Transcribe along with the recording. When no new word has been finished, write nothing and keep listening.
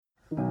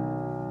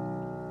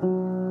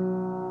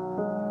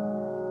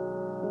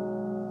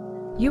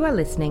You are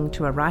listening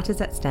to a Writers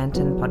at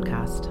Stanton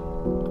podcast.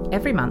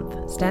 Every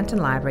month, Stanton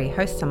Library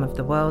hosts some of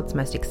the world's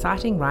most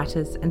exciting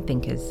writers and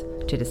thinkers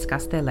to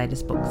discuss their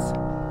latest books.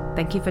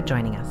 Thank you for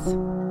joining us.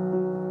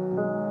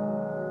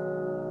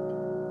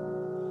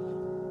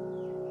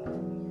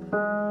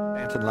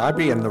 Stanton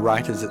Library and the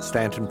Writers at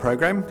Stanton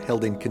program,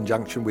 held in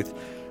conjunction with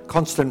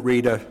Constant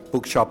Reader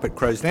Bookshop at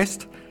Crow's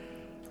Nest.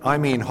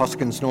 I'm Ian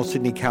Hoskins, North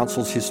Sydney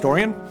Council's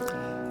historian,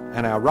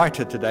 and our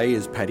writer today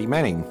is Paddy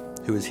Manning,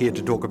 who is here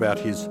to talk about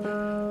his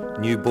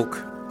new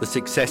book, The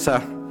Successor,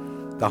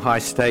 The High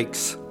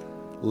Stakes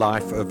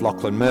Life of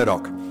Lachlan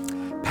Murdoch.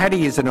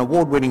 Paddy is an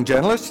award-winning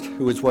journalist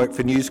who has worked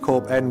for News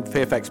Corp and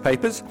Fairfax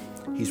Papers.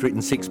 He's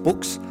written 6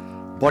 books.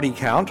 Body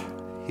Count,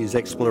 his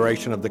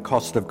exploration of the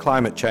cost of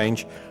climate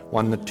change,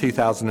 won the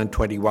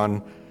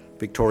 2021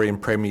 Victorian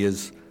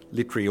Premier's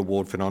Literary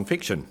Award for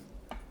Non-Fiction.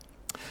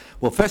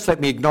 Well, first let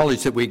me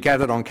acknowledge that we're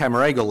gathered on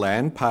Camaragal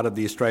land, part of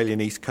the Australian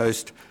East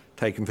Coast,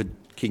 taken for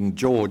King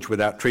George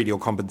without treaty or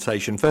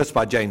compensation, first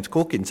by James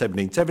Cook in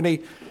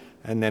 1770,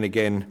 and then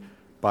again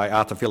by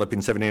Arthur Phillip in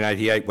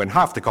 1788, when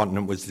half the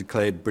continent was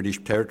declared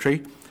British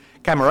territory.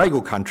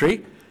 Camaragal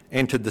country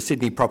entered the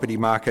Sydney property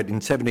market in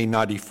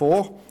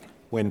 1794,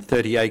 when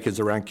 30 acres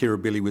around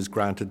Kirribilli was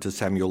granted to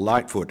Samuel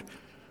Lightfoot,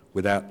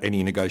 without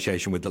any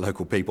negotiation with the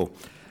local people.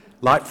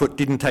 Lightfoot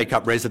didn't take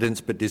up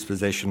residence, but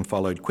dispossession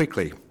followed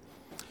quickly.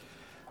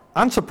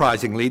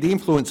 Unsurprisingly, the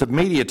influence of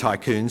media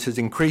tycoons has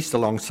increased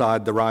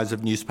alongside the rise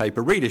of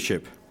newspaper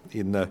readership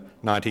from the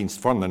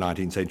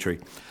 19th century.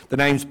 The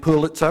names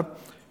Pulitzer,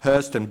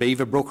 Hearst and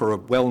Beaverbrook are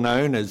well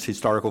known as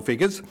historical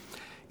figures.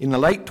 In the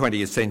late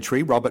 20th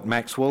century, Robert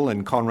Maxwell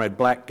and Conrad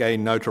Black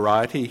gained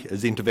notoriety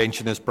as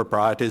interventionist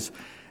proprietors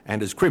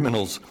and as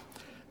criminals.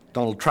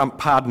 Donald Trump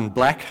pardoned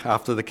Black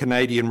after the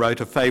Canadian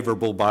wrote a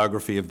favourable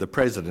biography of the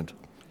president.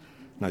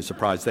 No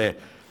surprise there.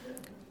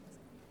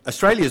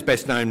 Australia's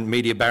best-known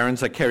media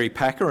barons are Kerry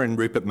Packer and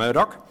Rupert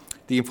Murdoch.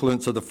 The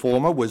influence of the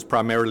former was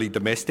primarily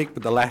domestic,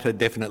 but the latter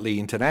definitely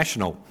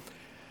international.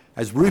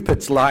 As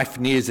Rupert's life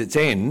nears its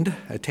end,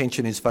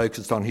 attention is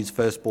focused on his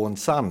firstborn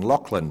son,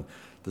 Lachlan,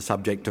 the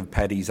subject of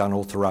Paddy's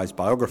unauthorised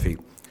biography.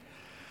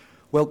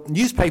 Well,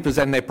 newspapers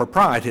and their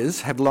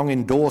proprietors have long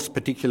endorsed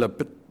particular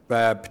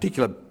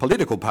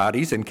political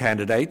parties and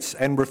candidates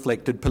and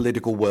reflected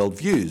political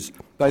worldviews,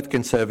 both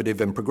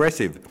conservative and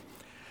progressive.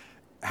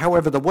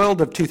 However, the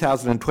world of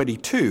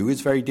 2022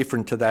 is very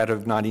different to that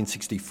of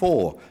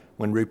 1964,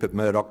 when Rupert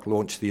Murdoch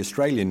launched the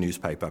Australian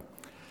newspaper.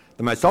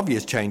 The most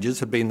obvious changes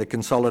have been the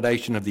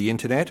consolidation of the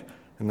internet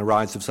and the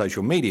rise of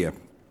social media.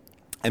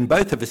 And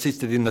both have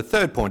assisted in the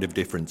third point of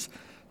difference,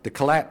 the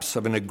collapse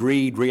of an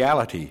agreed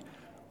reality.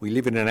 We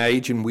live in an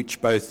age in which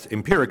both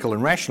empirical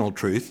and rational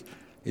truth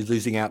is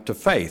losing out to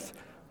faith,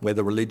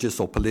 whether religious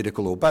or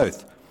political or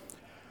both.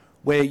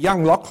 Where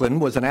young Lachlan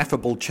was an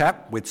affable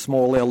chap with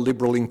small L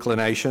liberal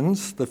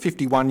inclinations, the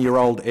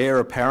 51-year-old heir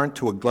apparent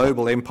to a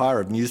global empire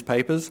of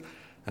newspapers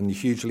and the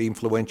hugely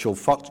influential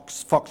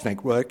Fox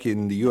network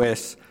in the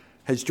US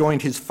has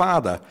joined his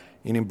father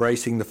in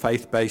embracing the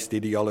faith-based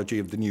ideology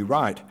of the new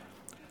right.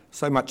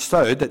 So much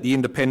so that the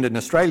independent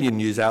Australian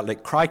news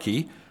outlet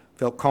Crikey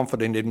felt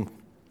confident in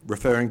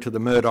referring to the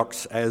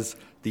Murdochs as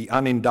the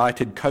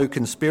unindicted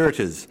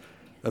co-conspirators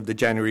of the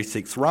January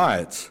 6th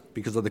riots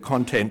because of the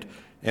content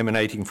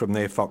emanating from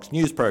their Fox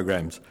News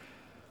programs.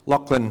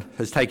 Lachlan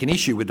has taken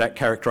issue with that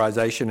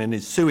characterisation and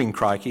is suing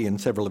Crikey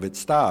and several of its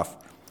staff.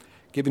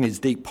 Given his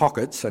deep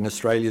pockets and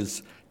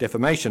Australia's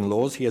defamation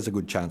laws, he has a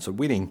good chance of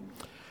winning.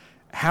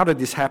 How did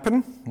this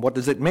happen? What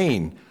does it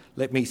mean?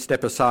 Let me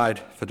step aside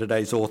for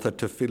today's author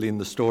to fill in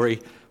the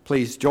story.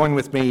 Please join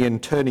with me in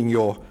turning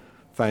your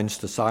phones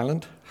to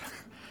silent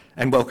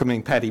and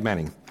welcoming Paddy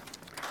Manning.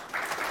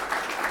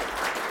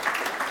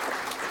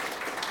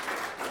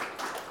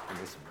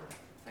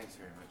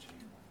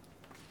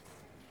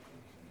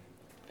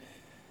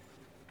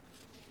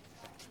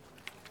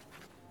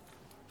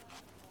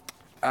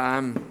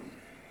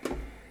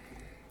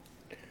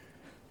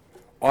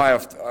 I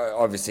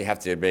obviously have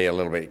to be a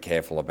little bit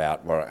careful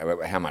about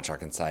how much I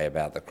can say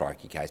about the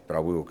Crikey case, but I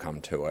will come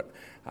to it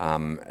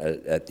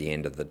at the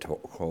end of the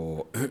talk.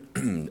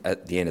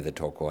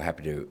 Or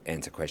happy to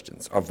answer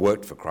questions. I've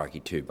worked for Crikey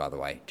too, by the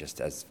way. Just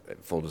as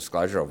full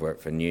disclosure, I've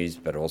worked for News,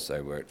 but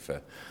also worked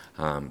for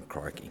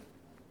Crikey.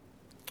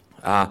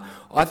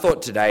 I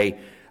thought today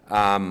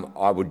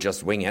I would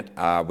just wing it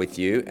with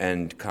you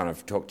and kind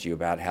of talk to you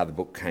about how the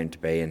book came to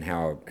be and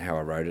how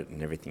I wrote it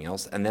and everything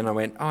else. And then I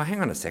went, oh,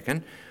 hang on a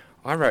second.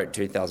 I wrote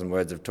 2,000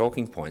 words of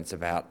talking points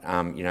about,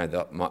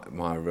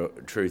 my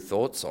true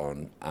thoughts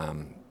on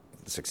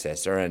The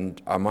Successor, and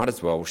I might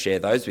as well share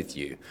those with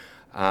you.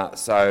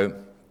 So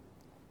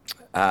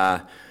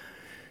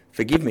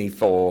forgive me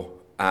for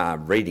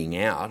reading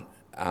out,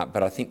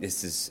 but I think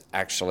this is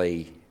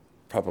actually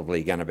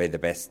probably going to be the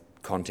best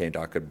content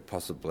I could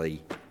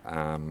possibly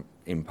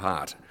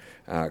impart,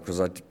 because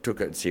I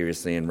took it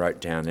seriously and wrote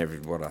down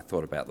what I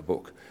thought about the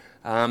book.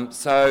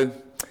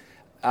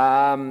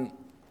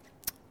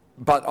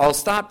 But I'll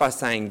start by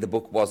saying the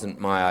book wasn't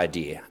my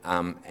idea,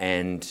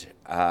 and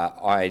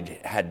I'd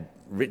had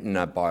written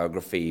a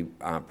biography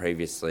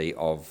previously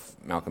of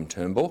Malcolm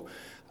Turnbull,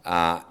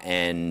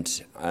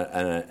 and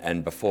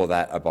before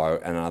that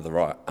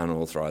another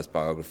unauthorised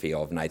biography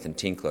of Nathan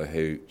Tinkler,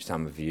 who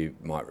some of you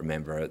might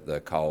remember,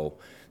 the coal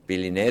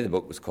billionaire. The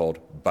book was called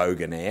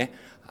Bogonaire,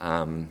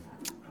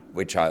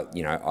 which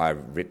I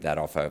ripped that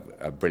off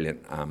a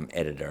brilliant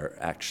editor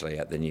actually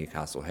at the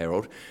Newcastle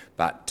Herald,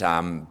 but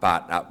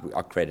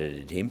I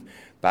credited him.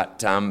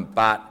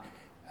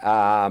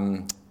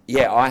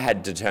 I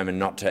had determined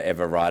not to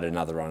ever write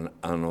another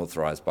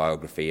unauthorised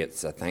biography.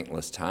 It's a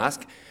thankless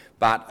task.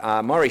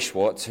 But Maury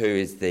Schwartz, who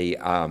is the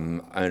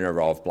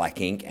owner of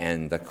Black Ink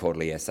and the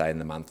Quarterly Essay and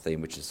the Monthly,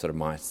 which is sort of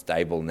my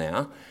stable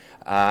now,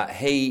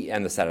 he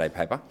and the Saturday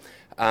paper,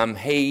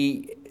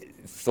 he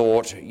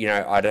thought,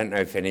 I don't know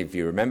if any of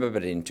you remember,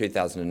 but in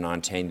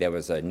 2019 there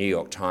was a New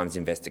York Times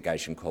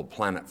investigation called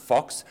Planet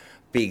Fox,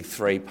 big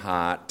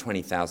 3-part,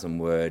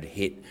 20,000-word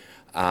hit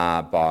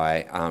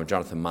by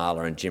Jonathan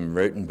Marler and Jim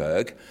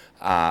Rutenberg,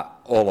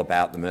 all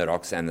about the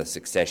Murdochs and the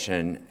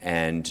succession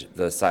and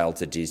the sale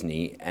to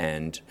Disney,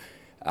 and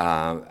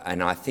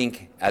I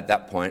think at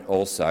that point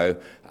also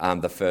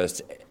the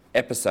first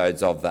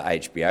episodes of the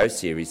HBO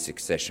series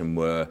Succession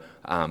were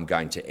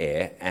going to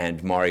air,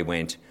 and Maury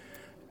went,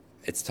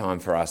 it's time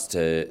for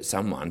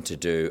someone to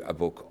do a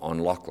book on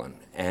Lachlan.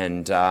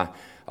 And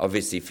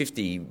obviously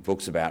 50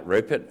 books about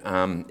Rupert.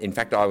 In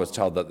fact, I was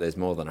told that there's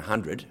more than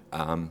 100.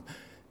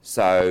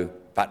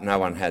 But no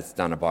one has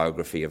done a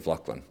biography of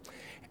Lachlan.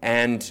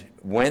 And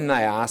when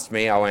they asked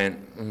me, I went,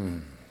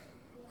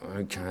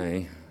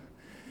 okay.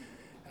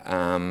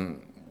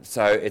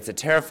 So it's a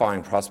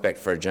terrifying prospect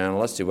for a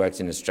journalist who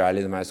works in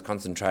Australia, the most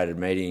concentrated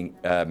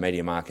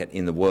media market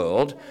in the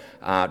world,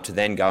 to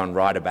then go and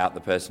write about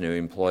the person who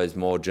employs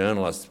more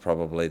journalists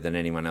probably than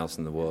anyone else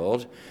in the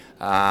world.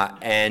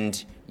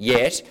 And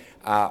yet,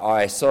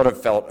 I sort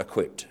of felt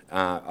equipped.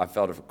 I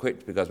felt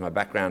equipped because my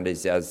background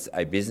is as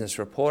a business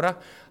reporter.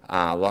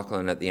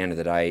 Lachlan, at the end of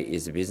the day,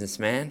 is a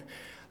businessman.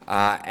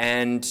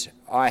 And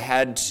I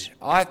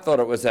thought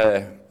it was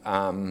a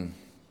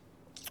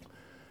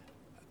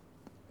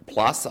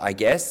plus, I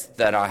guess,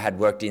 that I had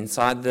worked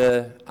inside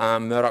the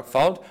Murdoch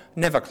fold,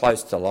 never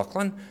close to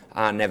Lachlan.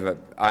 I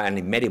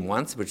only met him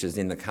once, which was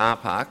in the car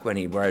park when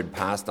he rode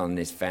past on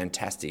this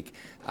fantastic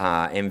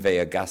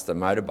MV Augusta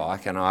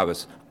motorbike, and I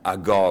was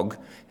agog,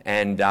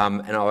 and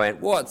I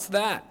went, "What's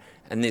that?"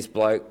 And this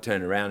bloke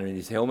turned around in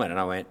his helmet, and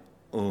I went,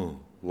 "Oh,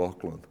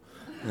 Lachlan."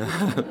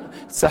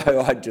 So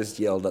I just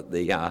yelled at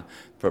the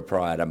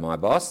proprietor, my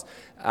boss.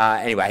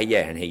 Anyway,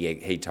 yeah, and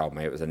he told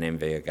me it was an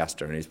MV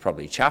Augusta, and he's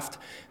probably chuffed.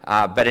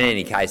 But in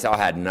any case, I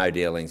had no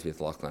dealings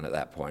with Lachlan at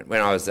that point.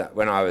 When I was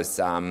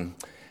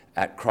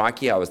at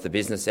Crikey, I was the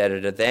business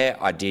editor there.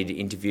 I did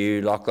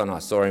interview Lachlan. I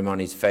saw him on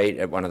his feet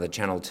at one of the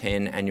Channel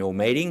 10 annual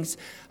meetings.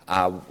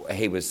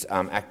 He was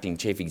acting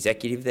chief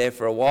executive there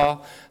for a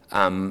while.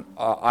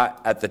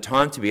 At the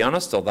time, to be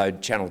honest, although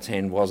Channel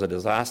 10 was a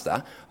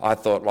disaster, I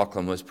thought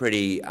Lachlan was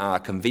pretty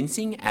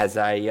convincing as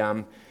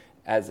a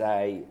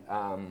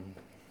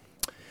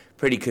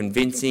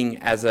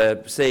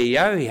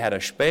CEO. He had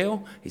a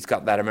spiel. He's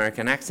got that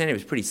American accent. He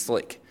was pretty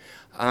slick.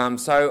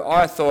 So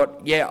I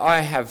thought,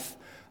 I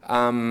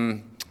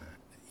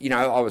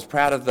was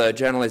proud of the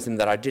journalism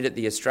that I did at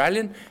The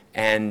Australian,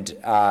 and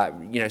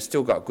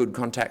still got good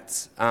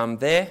contacts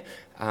there.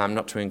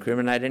 Not to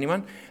incriminate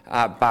anyone,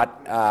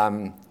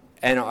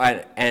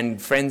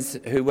 and friends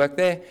who work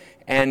there,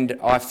 and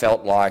I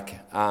felt like,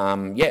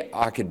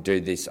 I could do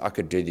this. I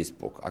could do this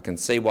book. I can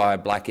see why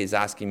Black is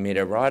asking me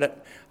to write it,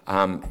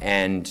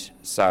 and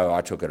so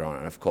I took it on.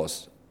 And of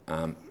course,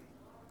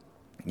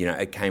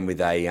 it came with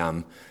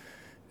a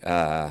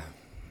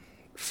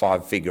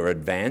 5-figure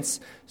advance,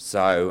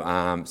 so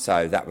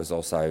that was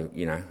also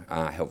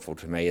helpful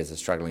to me as a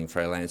struggling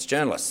freelance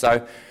journalist.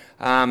 So.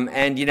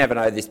 And you never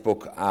know, this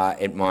book,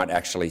 it might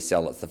actually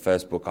sell. It's the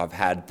first book I've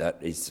had that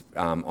is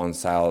on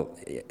sale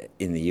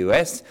in the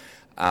US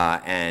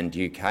and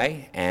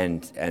UK,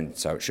 and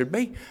so it should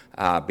be,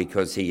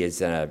 because he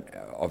is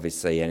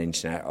obviously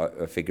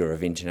a figure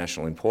of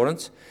international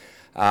importance.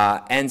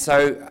 And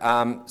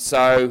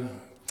so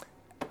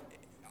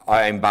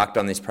I embarked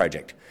on this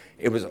project.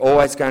 It was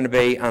always going to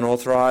be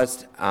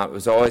unauthorised. It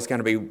was always going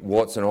to be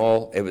warts and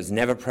all. It was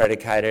never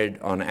predicated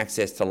on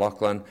access to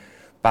Lachlan.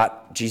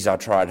 But, geez, I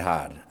tried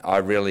hard. I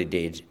really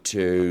did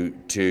to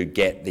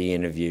get the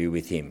interview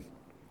with him.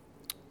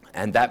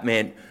 And that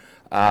meant,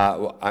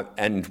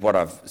 and what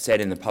I've said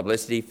in the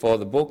publicity for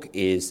the book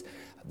is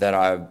that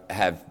I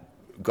have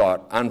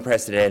got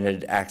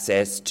unprecedented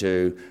access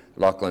to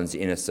Lachlan's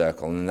inner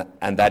circle,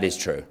 and that is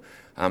true.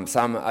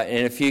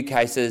 In a few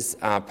cases,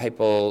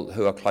 people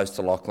who are close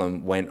to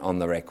Lachlan went on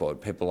the record.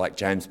 People like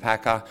James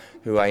Packer,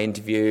 who I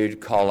interviewed,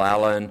 Cole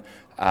Allen,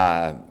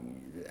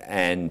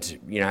 and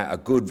a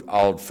good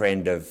old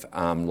friend of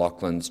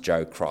Lachlan's,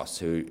 Joe Cross,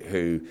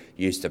 who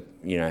used to,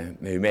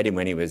 who met him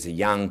when he was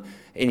in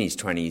his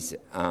 20s,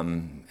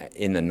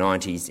 in the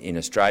 90s in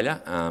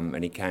Australia,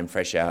 and he came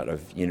fresh out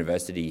of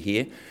university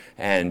here,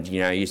 and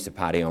I used to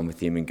party on with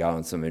him and go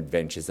on some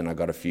adventures, and I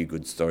got a few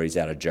good stories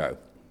out of Joe.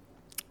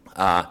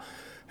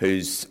 who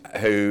is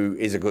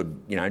a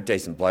good,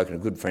 decent bloke and a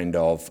good friend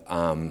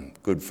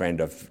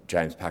of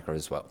James Packer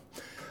as well.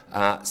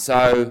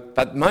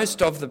 But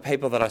most of the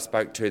people that I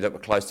spoke to that were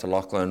close to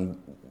Lachlan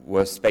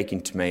were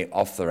speaking to me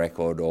off the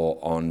record or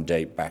on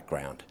deep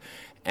background,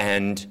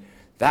 and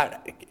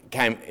that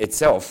came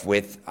itself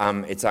with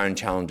its own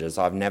challenges.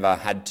 I've never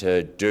had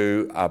to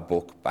do a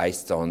book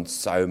based on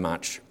so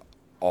much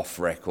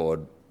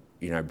off-record,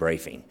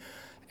 briefing.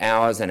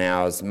 Hours and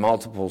hours,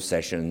 multiple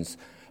sessions,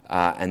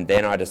 and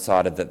then I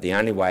decided that the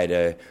only way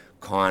to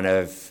kind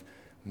of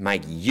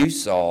make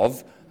use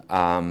of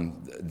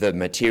the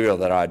material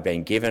that I'd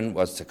been given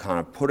was to kind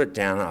of put it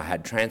down. I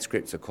had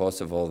transcripts, of course,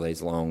 of all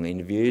these long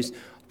interviews,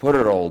 put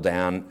it all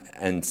down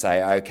and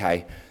say,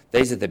 okay,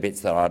 these are the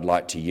bits that I'd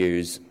like to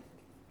use.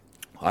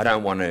 I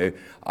don't want to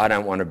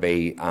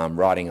be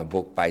writing a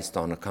book based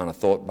on a kind of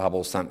thought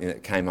bubble, something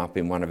that came up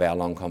in one of our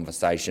long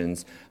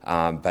conversations,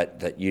 but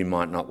that you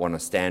might not want to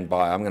stand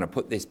by. I'm going to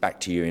put this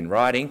back to you in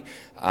writing.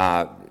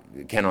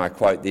 Can I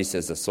quote this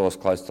as a source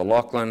close to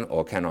Lachlan,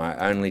 or can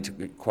I only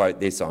quote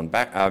this on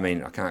back? I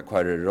can't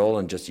quote it at all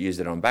and just use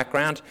it on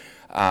background.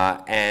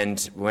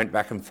 And we went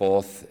back and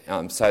forth.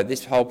 So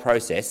this whole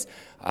process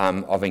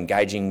of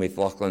engaging with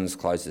Lachlan's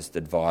closest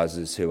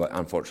advisors, who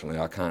unfortunately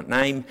I can't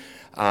name,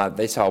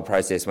 this whole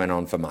process went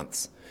on for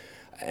months.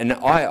 And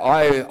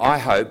I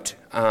hoped,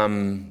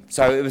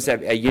 so it was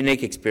a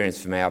unique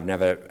experience for me. I've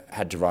never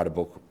had to write a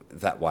book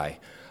that way.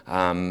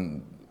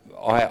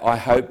 I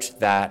hoped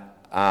that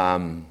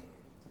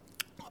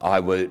I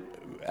would,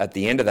 at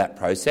the end of that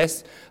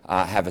process,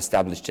 have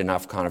established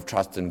enough kind of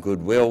trust and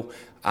goodwill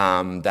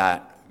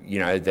that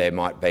there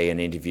might be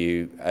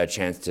a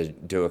chance to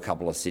do a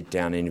couple of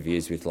sit-down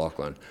interviews with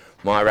Lachlan.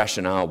 My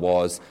rationale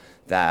was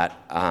that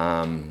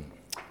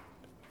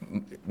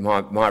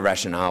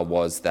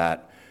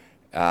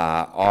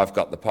I've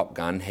got the pop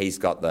gun, he's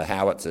got the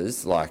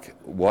howitzers. Like,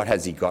 what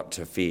has he got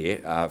to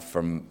fear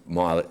from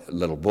my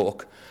little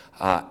book?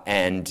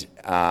 And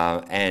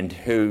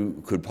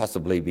who could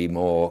possibly be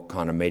more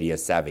kind of media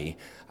savvy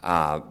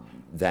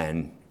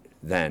than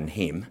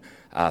him,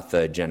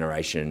 third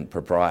generation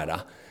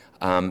proprietor.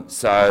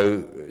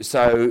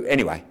 So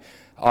anyway,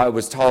 I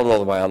was told all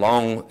the way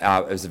along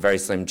it was a very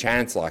slim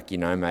chance,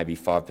 maybe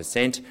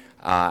 5%,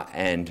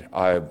 and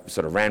I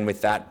sort of ran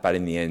with that, but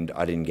in the end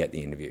I didn't get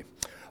the interview.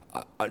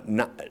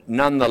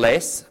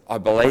 Nonetheless, I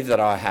believe that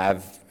I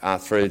have,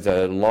 through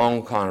the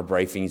long kind of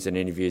briefings and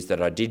interviews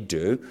that I did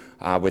do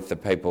with the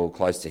people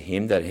close to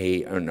him, that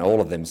he, and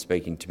all of them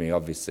speaking to me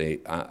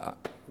obviously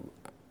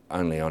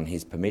only on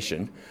his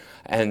permission,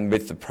 and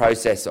with the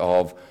process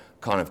of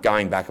kind of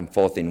going back and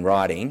forth in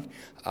writing,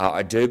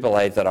 I do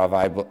believe that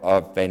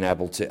I've been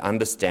able to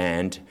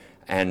understand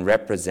and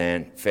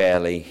represent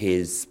fairly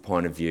his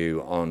point of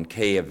view on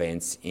key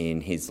events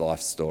in his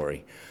life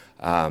story.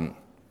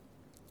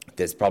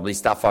 There's probably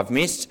stuff I've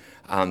missed.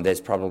 There's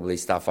probably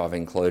stuff I've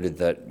included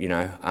that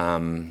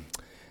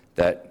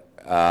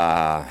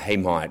he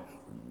might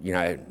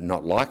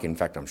not like. In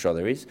fact, I'm sure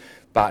there is.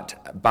 But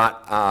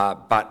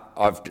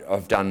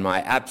I've done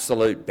my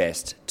absolute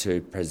best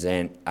to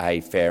present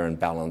a fair and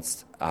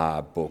balanced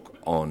book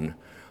on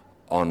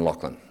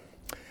Lachlan.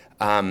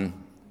 Now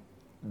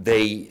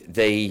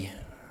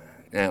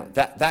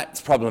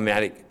that's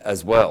problematic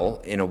as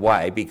well in a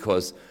way,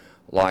 because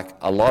like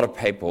a lot of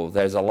people,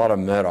 there's a lot of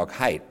Murdoch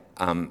hate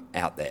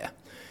out there,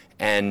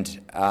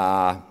 and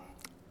I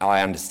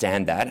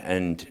understand that,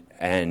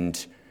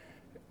 and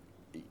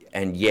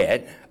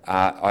yet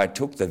I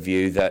took the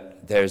view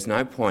that there's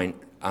no point,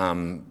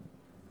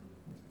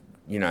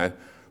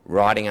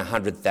 writing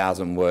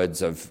 100,000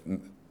 words of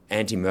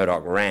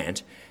anti-Murdoch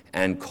rant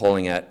and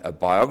calling it a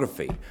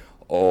biography,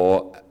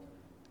 or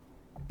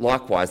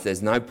likewise,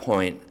 there's no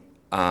point,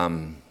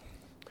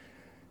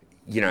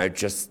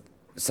 just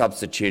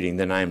substituting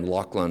the name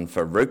Lachlan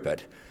for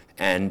Rupert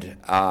and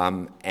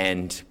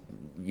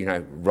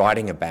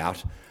writing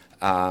about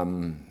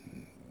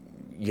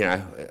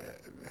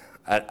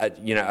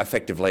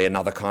effectively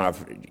another kind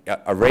of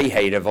a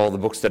reheat of all the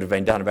books that have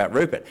been done about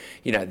Rupert.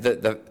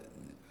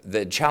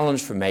 The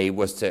challenge for me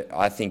was to,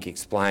 I think,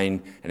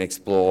 explain and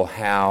explore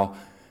how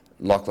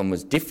Lachlan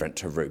was different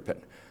to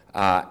Rupert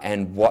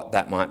and what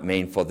that might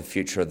mean for the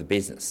future of the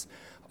business.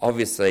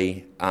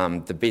 Obviously,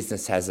 the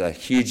business has a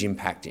huge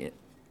impact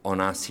on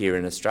us here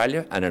in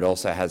Australia, and it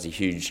also has a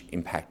huge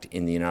impact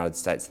in the United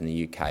States and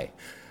the UK.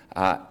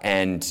 I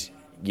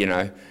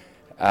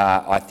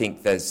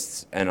think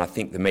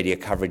the media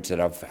coverage that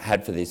I've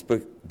had for this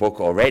book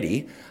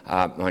already,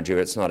 mind you,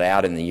 it's not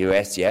out in the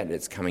US yet,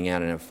 it's coming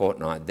out in a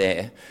fortnight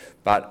there,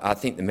 but I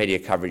think the media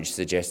coverage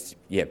suggests,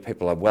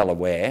 people are well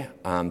aware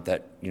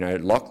that,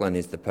 Lachlan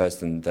is the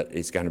person that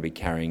is going to be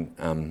carrying,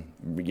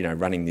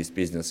 running this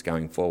business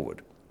going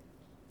forward.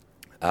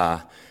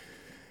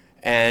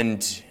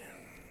 And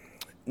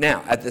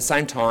now, at the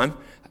same time,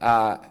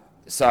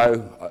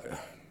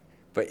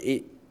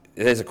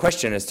 there's a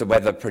question as to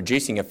whether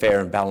producing a fair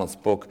and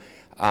balanced book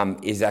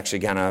is actually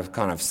going to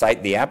kind of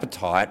sate the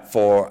appetite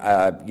for,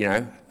 a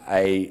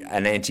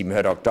an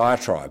anti-Murdoch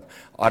diatribe.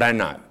 I don't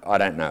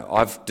know.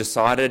 I've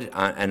decided,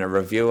 and a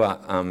reviewer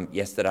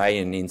yesterday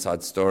in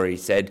Inside Story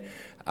said,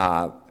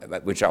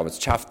 which I was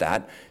chuffed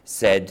at,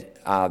 said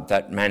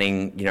that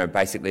Manning,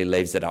 basically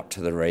leaves it up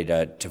to the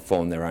reader to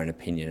form their own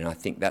opinion. And I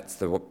think that's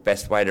the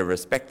best way to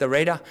respect the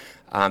reader,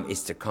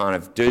 is to kind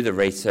of do the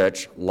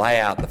research, lay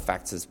out the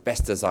facts as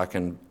best as I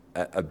can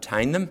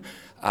obtain them,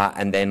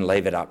 and then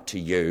leave it up to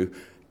you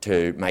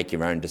to make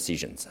your own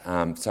decisions.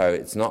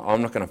 So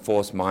I'm not going to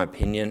force my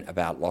opinion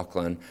about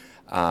Lachlan,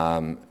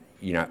 on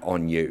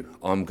you.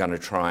 I'm going to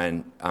try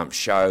and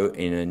show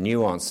in a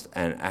nuanced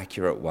and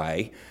accurate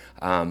way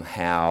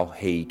how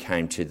he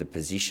came to the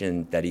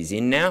position that he's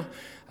in now,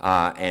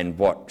 and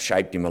what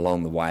shaped him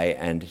along the way,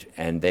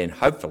 and then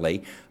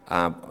hopefully,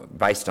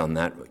 based on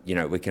that,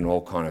 we can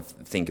all kind of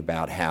think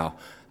about how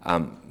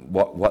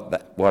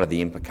what are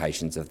the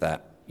implications of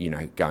that,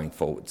 going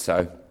forward.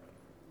 So.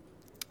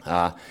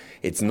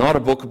 It's not a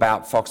book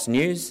about Fox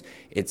News,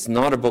 it's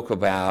not a book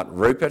about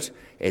Rupert,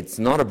 it's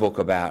not a book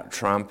about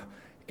Trump,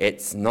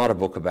 it's not a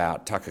book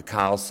about Tucker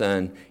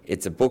Carlson,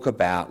 it's a book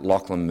about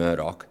Lachlan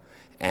Murdoch,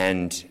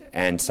 and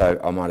so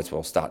I might as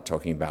well start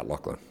talking about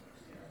Lachlan.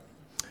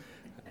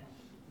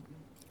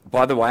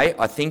 By the way,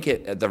 I think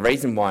the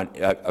reason why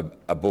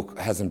a book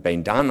hasn't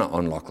been done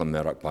on Lachlan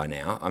Murdoch by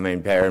now, I mean,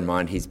 bear in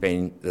mind he's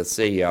been the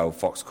CEO of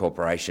Fox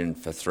Corporation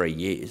for 3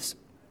 years.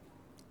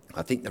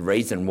 I think the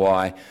reason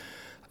why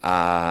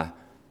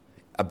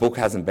a book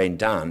hasn't been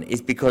done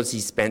is because he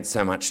spent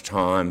so much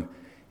time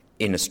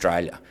in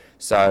Australia.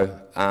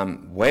 So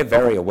we're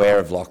very aware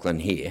of Lachlan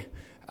here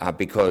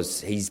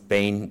because he's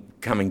been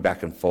coming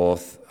back and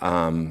forth,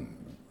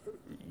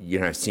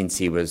 since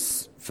he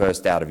was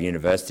first out of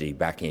university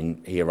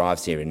he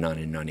arrives here in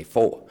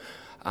 1994.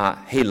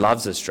 He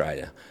loves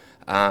Australia.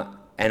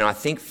 And I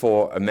think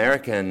for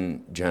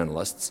American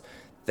journalists,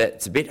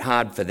 it's a bit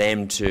hard for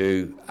them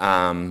to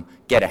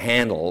get a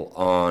handle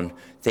on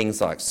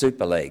things like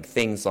Super League,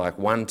 things like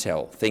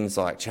OneTel, things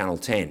like Channel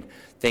 10,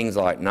 things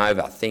like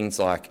Nova, things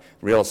like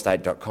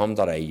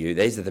realestate.com.au.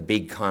 These are the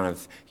big kind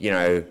of,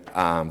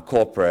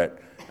 corporate,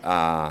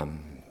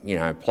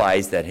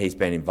 plays that he's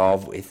been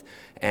involved with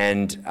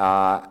and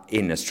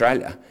in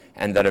Australia,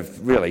 and that have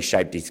really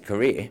shaped his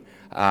career.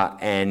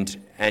 And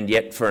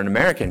yet for an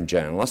American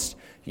journalist,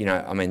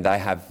 they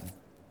have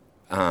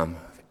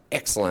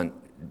excellent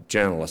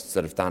journalists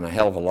that have done a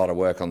hell of a lot of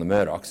work on the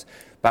Murdochs.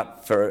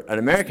 But for an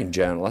American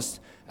journalist,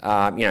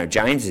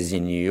 James is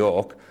in New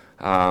York,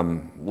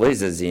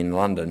 Liz is in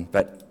London,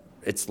 but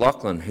it's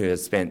Lachlan who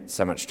has spent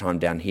so much time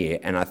down here.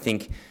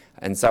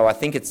 So I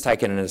think it's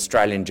taken an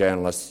Australian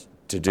journalist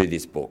to do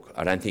this book.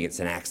 I don't think it's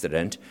an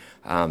accident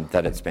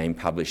that it's been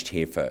published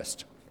here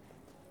first.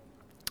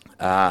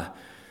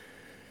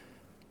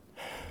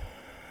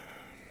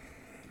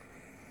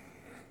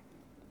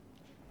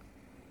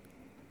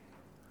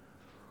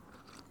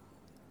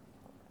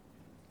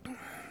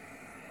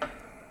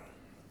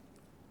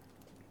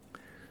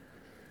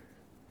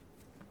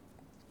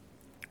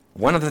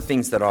 One of the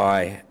things that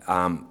I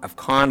have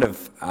kind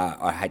of,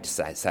 I hate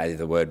to say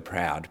the word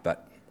proud,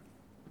 but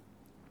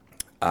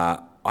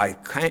I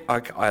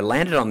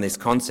landed on this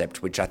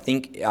concept, which I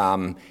think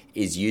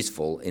is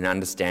useful in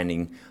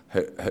understanding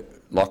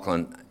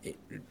Lachlan,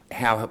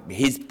 how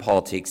his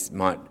politics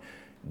might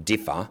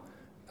differ,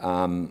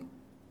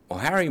 or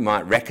how he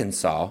might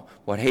reconcile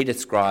what he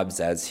describes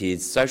as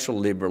his social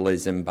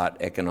liberalism but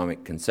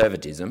economic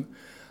conservatism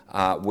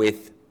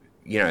with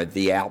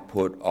the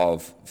output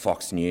of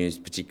Fox News,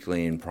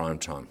 particularly in prime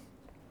time.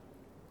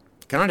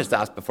 Can I just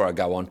ask before I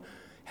go on,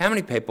 how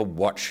many people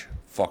watch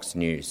Fox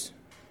News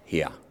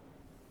here?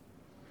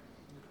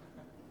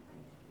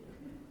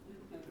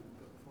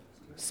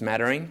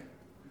 Smattering?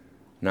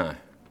 No.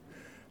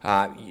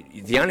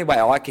 The only way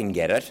I can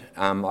get it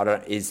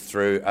is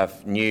through a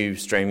new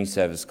streaming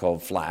service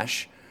called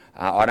Flash.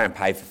 I don't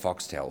pay for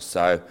Foxtel.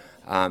 So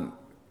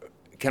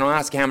can I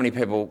ask how many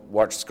people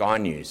watch Sky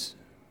News?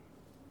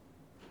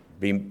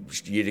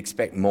 You'd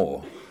expect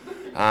more.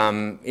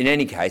 In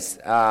any case,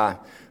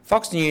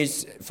 Fox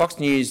News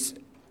in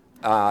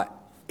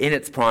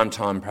its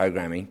primetime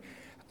programming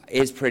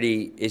is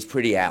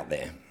pretty out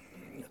there.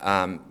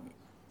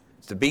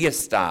 The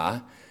biggest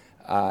star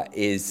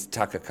is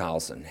Tucker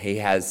Carlson. He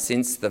has,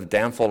 since the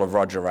downfall of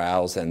Roger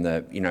Ailes and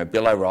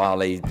Bill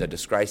O'Reilly, the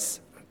disgrace.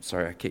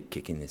 Sorry, I keep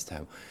kicking this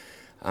table.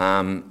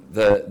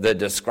 The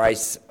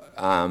disgrace,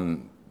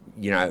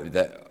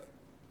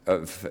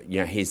 of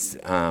his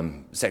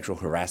sexual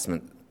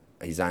harassment,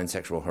 his own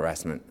sexual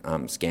harassment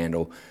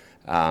scandal,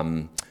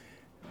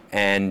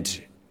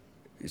 and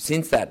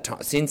since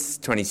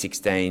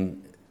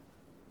 2016,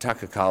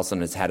 Tucker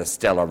Carlson has had a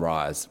stellar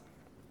rise.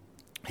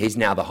 He's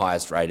now the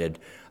highest-rated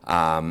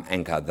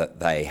anchor that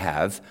they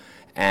have,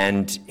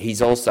 and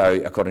he's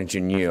also, according to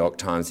a New York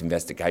Times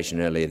investigation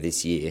earlier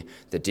this year,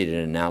 that did an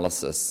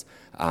analysis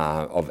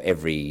of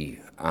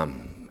every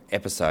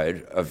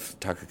episode of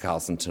Tucker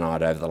Carlson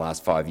Tonight over the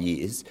last 5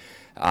 years.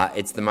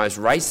 It's the most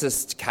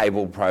racist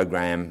cable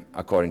program,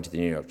 according to the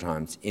New York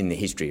Times, in the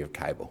history of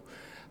cable.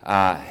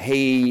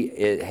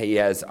 He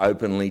has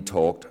openly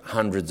talked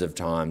hundreds of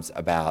times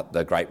about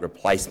the Great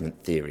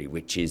Replacement theory,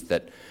 which is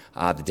that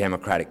the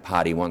Democratic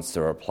Party wants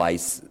to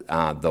replace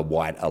the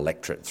white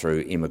electorate through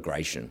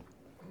immigration.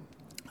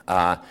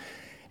 That's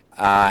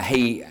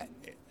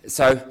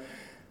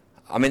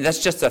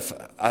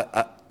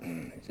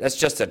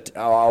just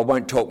I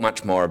won't talk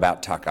much more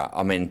about Tucker.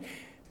 I mean,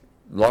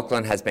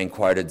 Lachlan has been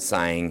quoted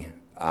saying,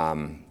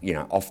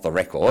 off the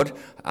record,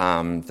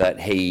 that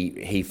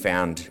he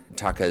found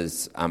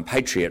Tucker's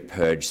Patriot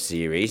Purge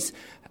series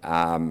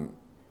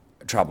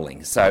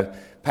troubling. So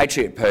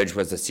Patriot Purge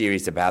was a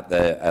series about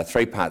a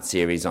three-part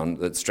series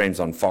that streams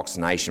on Fox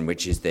Nation,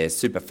 which is their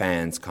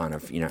superfans kind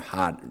of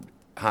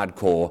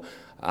hardcore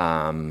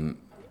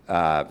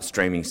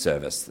streaming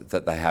service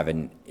that they have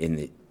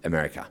in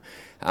America.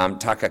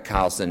 Tucker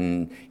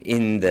Carlson,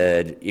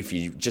 if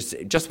you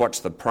just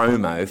watch the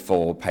promo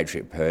for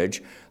Patriot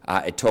Purge,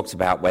 it talks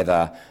about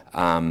whether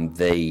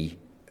the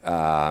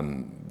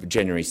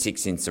January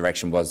 6th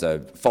insurrection was a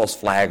false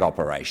flag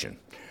operation.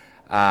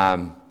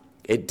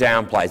 It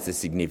downplays the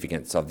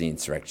significance of the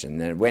insurrection,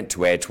 and it went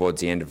to air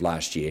towards the end of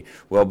last year,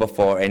 well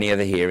before any of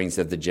the hearings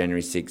of the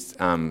January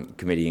 6th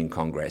committee in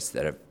Congress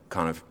that have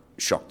kind of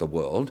shocked the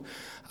world,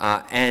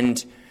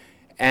 and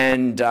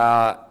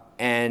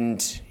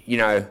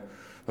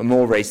a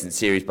more recent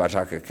series by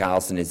Tucker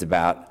Carlson is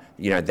about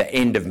the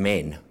end of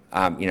men,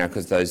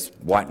 because those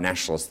white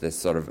nationalists, they're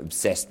sort of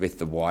obsessed with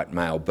the white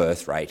male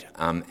birth rate,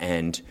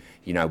 and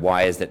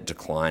why is it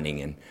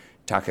declining? And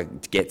Tucker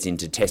gets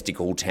into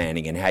testicle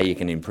tanning and how you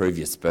can improve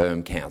your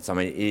sperm counts. I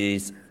mean,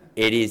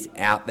 it is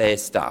out there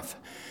stuff,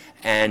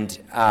 and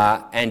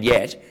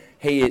yet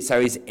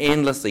he's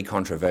endlessly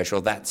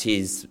controversial. That's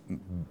his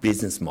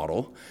business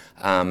model,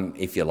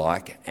 if you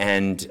like,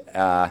 and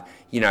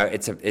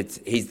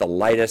he's the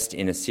latest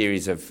in a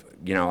series of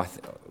I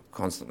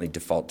constantly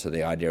default to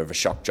the idea of a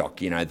shock jock,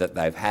 that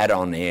they've had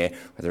on air,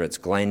 whether it's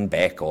Glenn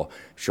Beck or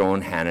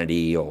Sean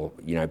Hannity or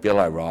Bill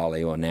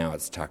O'Reilly, or now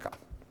it's Tucker.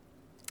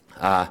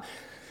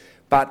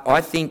 But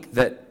I think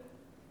that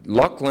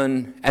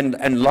Lachlan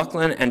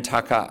and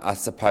Tucker are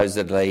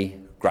supposedly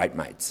great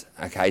mates.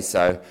 Okay,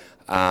 so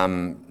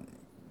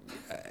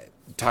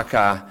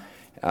Tucker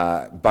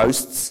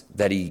boasts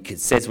that he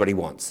says what he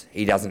wants.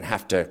 He doesn't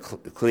have to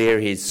clear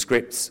his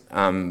scripts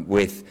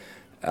with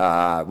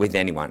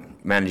anyone,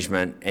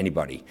 management,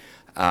 anybody.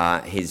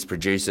 His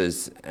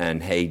producers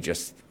and he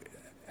just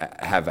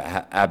have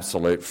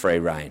absolute free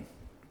rein.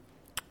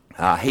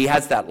 He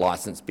has that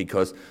licence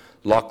because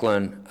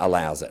Lachlan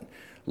allows it.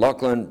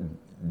 Lachlan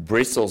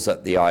bristles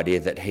at the idea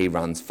that he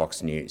runs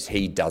Fox News.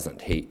 He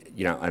doesn't.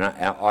 And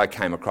I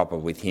came a cropper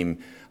with him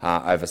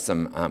over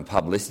some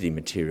publicity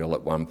material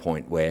at one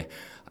point where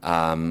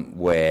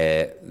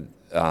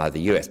the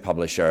US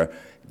publisher,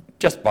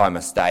 just by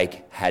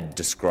mistake, had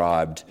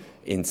described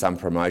in some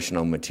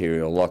promotional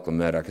material Lachlan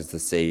Murdoch as the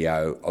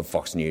CEO of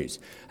Fox News,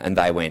 and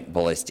they went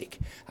ballistic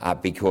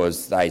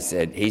because they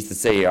said he's the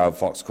CEO of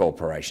Fox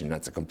Corporation.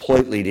 That's a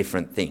completely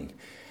different thing.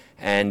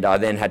 And I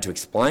then had to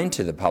explain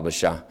to the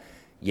publisher,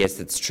 yes,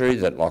 it's true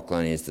that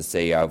Lachlan is the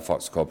CEO of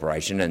Fox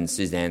Corporation and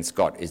Suzanne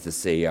Scott is the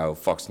CEO of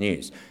Fox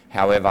News.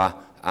 However,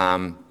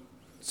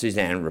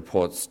 Suzanne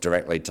reports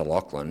directly to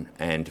Lachlan,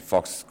 and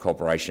Fox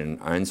Corporation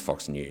owns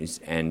Fox News,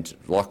 and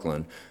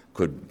Lachlan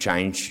could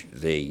change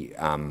the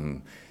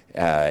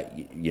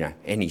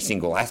any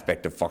single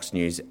aspect of Fox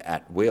News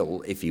at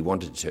will if he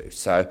wanted to.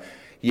 So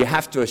you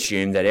have to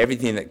assume that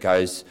everything that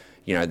goes,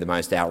 the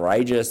most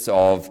outrageous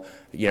of,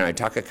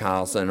 Tucker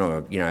Carlson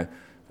or,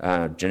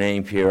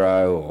 Janine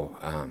Pirro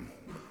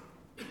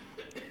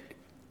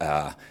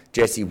or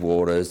Jesse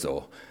Waters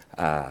or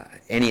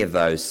any of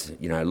those,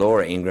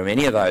 Laura Ingraham,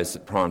 any of those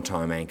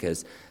primetime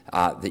anchors,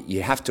 that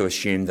you have to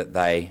assume that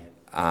they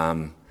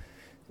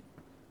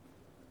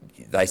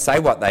say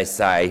what they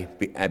say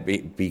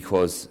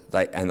because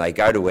they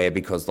go to air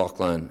because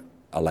Lachlan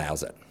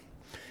allows it.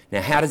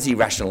 Now, how does he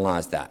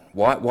rationalise that?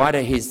 Why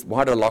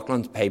do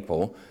Lachlan's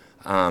people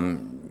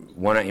want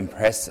to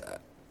impress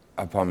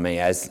upon me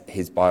as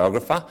his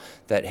biographer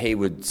that he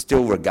would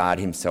still regard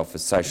himself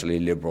as socially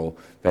liberal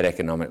but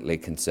economically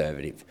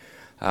conservative?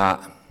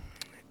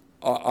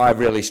 I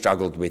really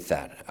struggled with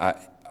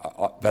that,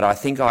 but I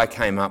think I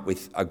came up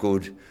with a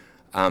good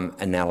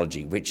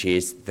analogy, which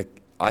is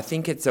I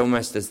think it's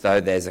almost as though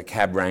there's a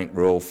cab rank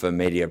rule for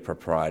media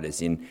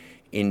proprietors. In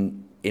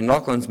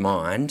Lachlan's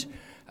mind,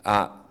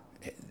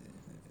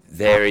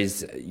 there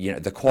is,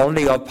 the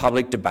quality of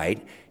public debate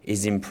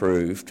is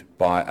improved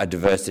by a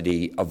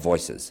diversity of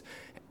voices,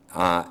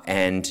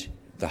 and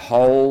the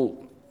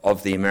whole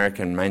of the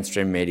American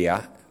mainstream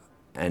media.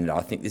 And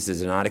I think this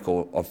is an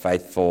article of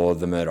faith for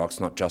the Murdochs,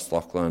 not just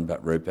Lachlan,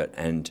 but Rupert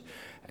and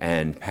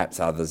perhaps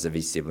others of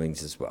his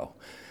siblings as well.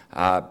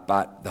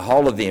 But the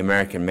whole of the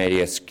American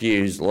media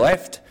skews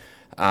left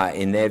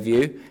in their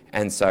view,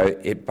 and so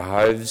it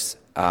behoves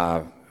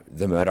the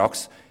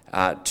Murdochs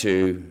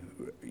to,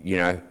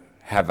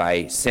 have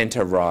a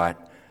centre-right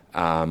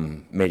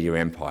media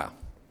empire.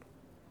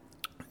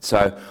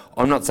 So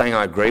I'm not saying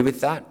I agree with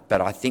that,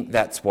 but I think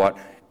that's what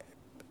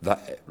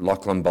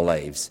Lachlan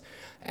believes.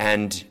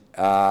 And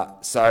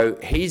so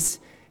he sees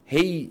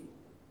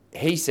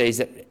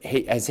it,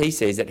 as he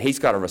sees it, he's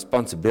got a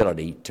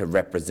responsibility to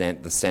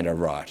represent the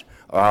centre-right,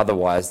 or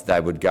otherwise they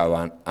would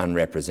go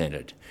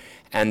unrepresented.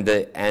 And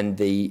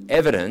the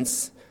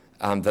evidence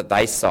that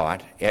they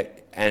cite,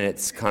 and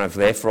it's kind of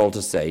there for all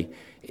to see,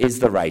 is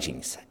the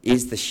ratings.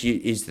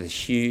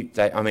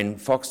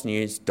 Fox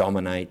News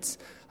dominates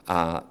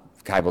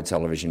cable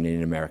television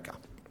in America,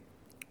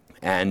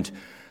 and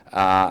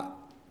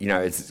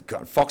it's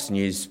got Fox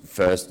News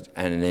first,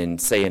 and then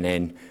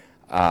CNN,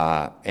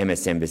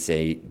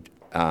 MSNBC,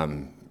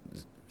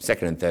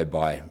 second and third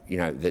by,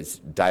 there's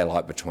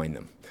daylight between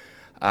them.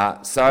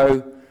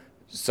 So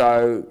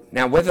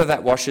now whether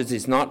that washes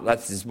is not,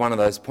 that's one of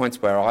those points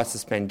where I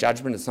suspend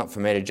judgment. It's not for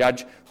me to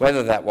judge.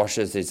 Whether that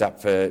washes is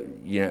up for,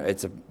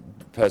 it's a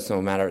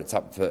personal matter. It's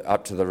up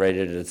to the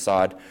reader to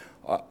decide.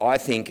 I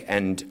think,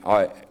 and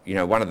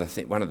one of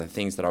the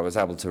things that I was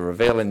able to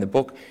reveal in the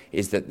book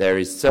is that there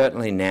is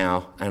certainly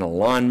now an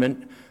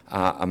alignment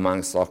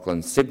amongst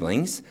Lachlan's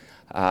siblings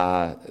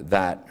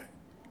that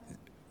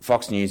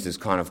Fox News has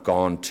kind of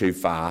gone too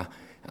far,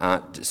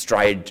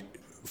 strayed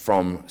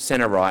from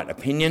centre-right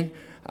opinion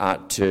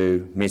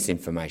to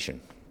misinformation.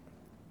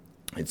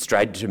 It's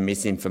strayed to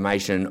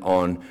misinformation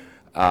on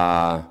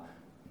the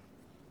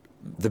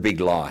big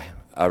lie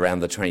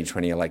around the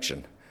 2020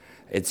 election.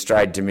 It's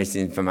strayed to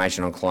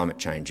misinformation on climate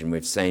change, and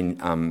we've seen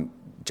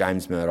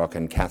James Murdoch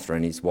and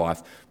Catherine, his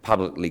wife,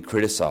 publicly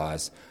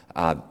criticise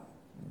the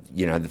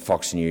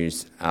Fox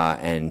News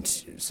and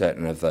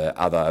certain of the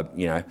other,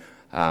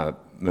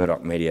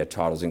 Murdoch media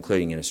titles,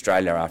 including in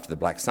Australia after the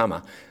Black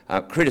Summer,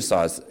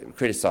 criticise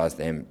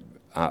them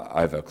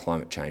over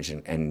climate change,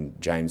 and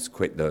James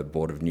quit the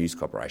Board of News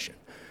Corporation.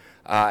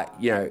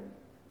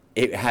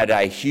 It had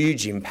a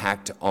huge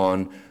impact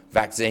on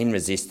vaccine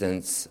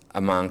resistance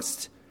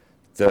amongst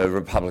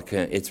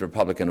its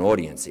Republican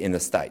audience in the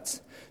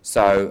States.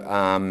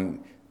 So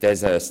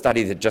there's a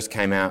study that just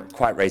came out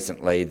quite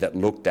recently that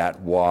looked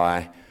at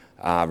why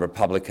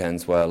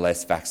Republicans were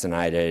less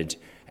vaccinated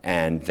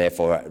and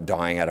therefore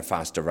dying at a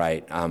faster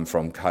rate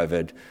from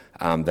COVID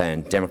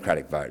than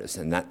Democratic voters,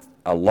 and that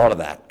a lot of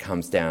that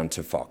comes down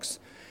to Fox.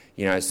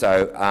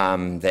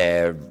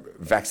 Their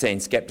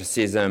vaccine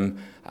scepticism,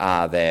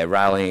 their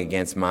rallying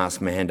against mask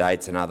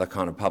mandates and other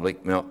kind of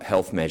public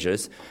health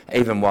measures,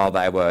 even while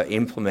they were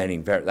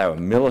they were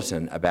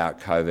militant about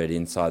COVID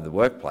inside the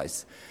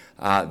workplace.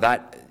 I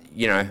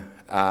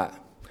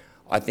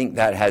think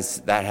that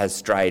has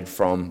strayed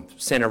from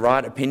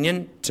centre-right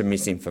opinion to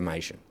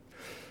misinformation,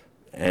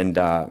 and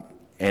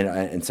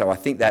so I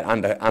think that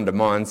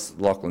undermines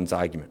Lachlan's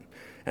argument.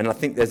 And I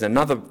think there's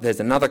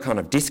another kind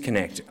of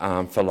disconnect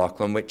for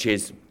Lachlan, which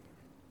is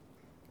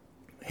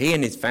he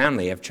and his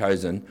family have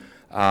chosen,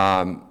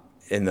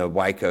 in the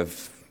wake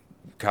of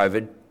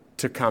COVID,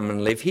 to come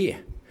and live here.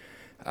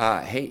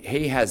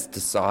 He has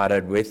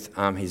decided with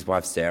his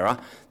wife Sarah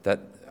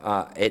that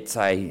it's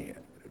a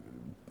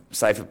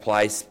safer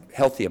place,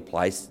 healthier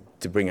place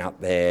to bring up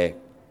their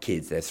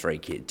kids, their three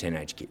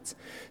teenage kids.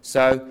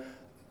 So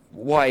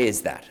why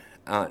is that?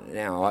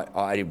 Now,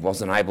 I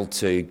wasn't able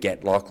to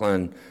get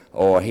Lachlan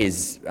or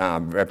his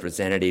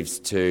representatives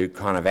to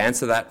kind of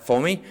answer that for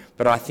me,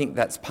 but I think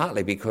that's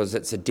partly because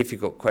it's a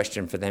difficult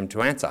question for them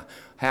to answer.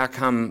 How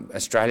come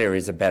Australia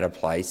is a better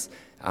place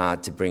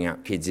to bring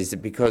up kids? Is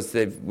it because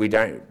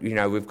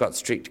we've got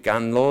strict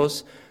gun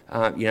laws,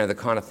 the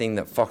kind of thing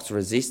that Fox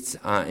resists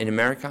in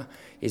America?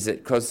 Is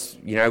it because,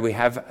 we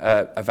have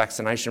a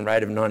vaccination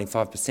rate of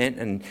 95%,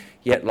 and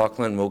yet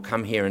Lachlan will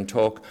come here and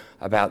talk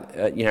about,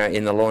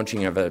 in the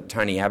launching of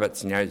Tony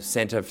Abbott's,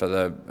 Centre for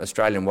the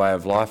Australian Way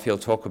of Life, he'll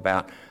talk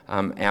about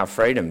our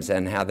freedoms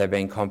and how they've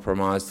been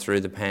compromised through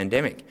the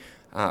pandemic.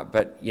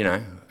 But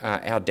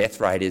our death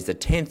rate is a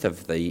tenth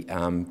of the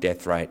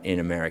death rate in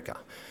America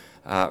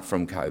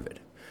from COVID.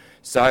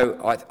 So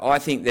I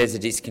think there's a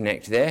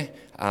disconnect there,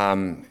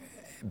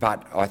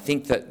 but I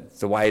think that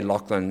the way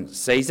Lachlan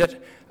sees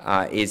it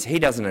is he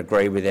doesn't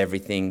agree with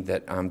everything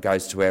that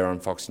goes to air on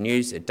Fox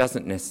News. It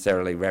doesn't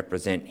necessarily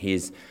represent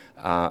his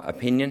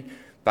opinion,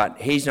 but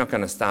he's not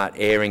going to start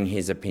airing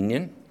his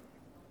opinion,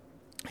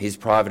 his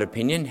private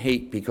opinion,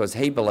 because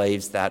he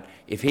believes that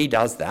if he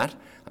does that,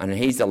 and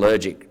he's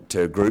allergic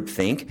to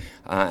groupthink,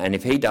 and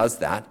if he does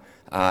that,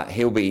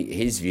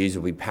 his views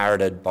will be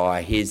parroted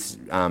by his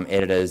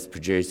editors,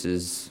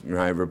 producers,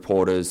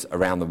 reporters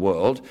around the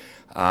world,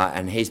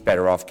 and he's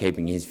better off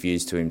keeping his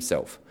views to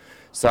himself.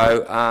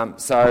 So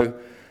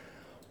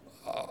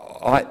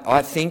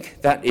I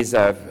think that is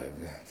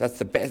that's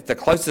the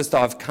closest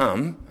I've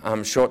come,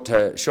 short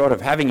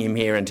of having him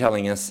here and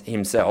telling us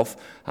himself.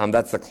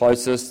 That's the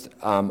closest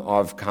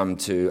I've come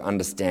to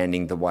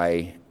understanding the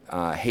way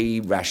he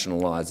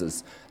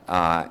rationalises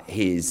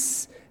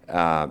his,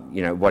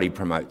 what he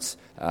promotes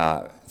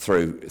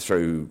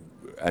through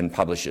and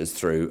publishes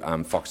through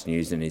Fox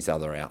News and his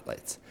other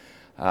outlets.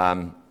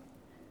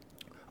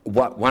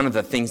 One of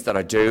the things that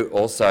I do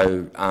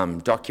also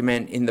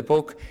document in the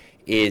book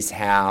is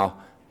how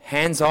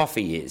hands-off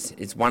he is.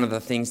 It's one of the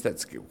things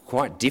that's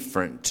quite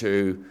different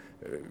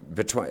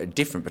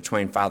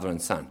between father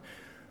and son.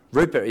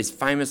 Rupert is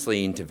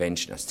famously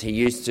interventionist. He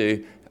used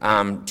to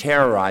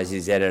terrorise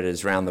his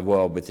editors around the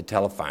world with the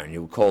telephone. He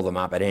would call them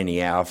up at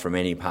any hour from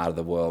any part of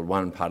the world,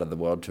 one part of the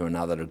world to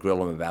another, to grill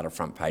them about a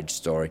front-page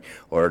story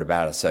or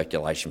about a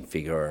circulation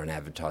figure or an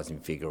advertising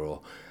figure. Or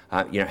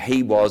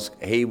he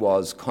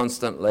was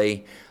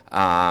constantly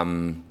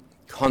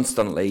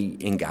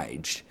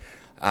engaged.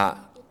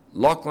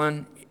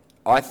 Lachlan,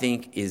 I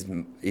think,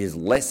 is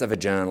less of a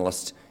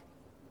journalist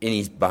in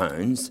his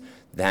bones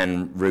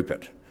than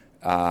Rupert.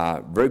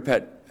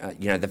 Rupert,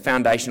 the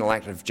foundational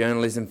act of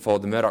journalism for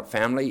the Murdoch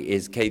family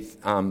is Keith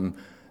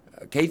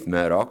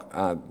Murdoch,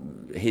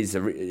 his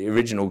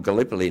original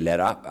Gallipoli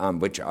letter,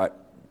 which I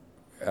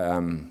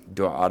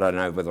don't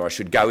know whether I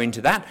should go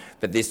into that,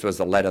 but this was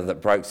a letter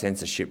that broke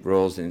censorship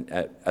rules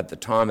at the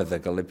time of the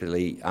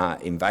Gallipoli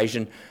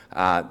invasion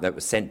that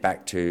was sent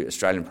back to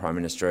Australian Prime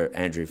Minister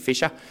Andrew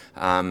Fisher,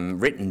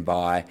 written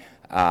by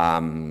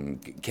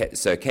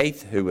Sir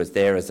Keith, who was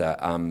there as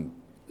a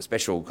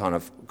special kind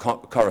of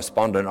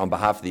correspondent on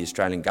behalf of the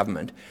Australian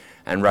government,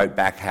 and wrote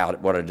back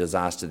what a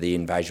disaster the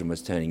invasion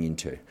was turning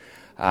into.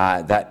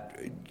 That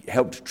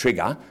helped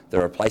trigger the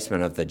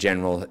replacement of the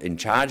general in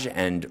charge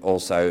and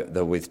also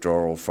the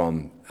withdrawal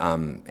from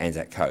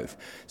Anzac Cove.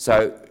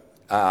 So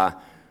the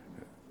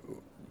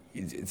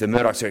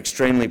Murdochs are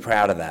extremely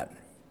proud of that,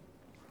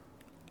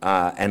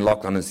 and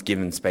Lachlan has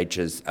given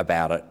speeches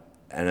about it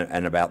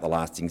and about the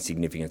lasting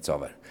significance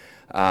of it.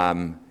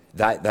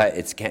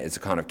 It's a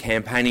kind of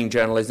campaigning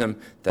journalism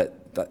that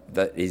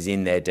is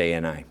in their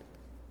DNA.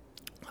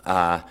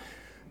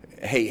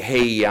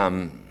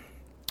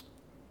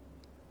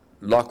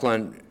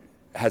 Lachlan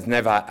has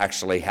never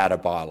actually had a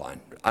byline.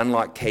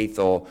 Unlike Keith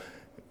or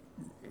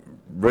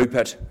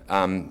Rupert,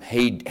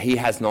 he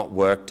has not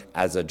worked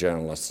as a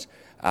journalist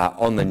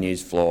on the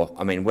news floor.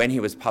 I mean, when he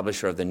was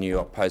publisher of the New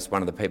York Post,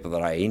 one of the people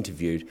that I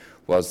interviewed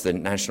was the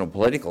national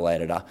political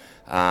editor,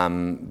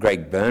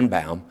 Greg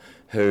Birnbaum,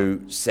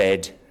 who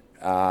said,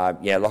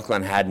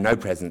 Lachlan had no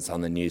presence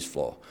on the news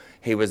floor.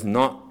 He's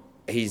not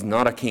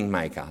a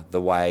kingmaker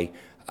the way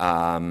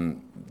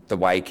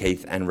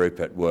Keith and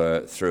Rupert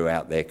were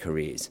throughout their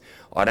careers.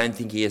 I don't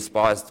think he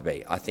aspires to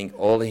be. I think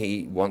all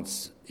he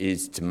wants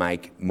is to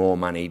make more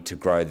money, to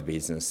grow the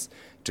business,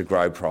 to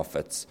grow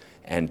profits,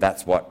 and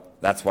that's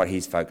what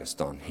he's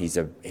focused on. He's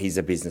a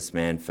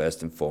businessman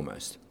first and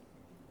foremost.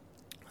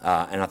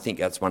 And I think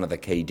that's one of the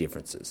key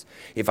differences.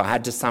 If I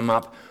had to sum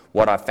up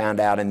what I found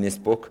out in this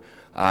book,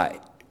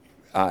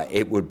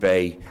 it would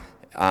be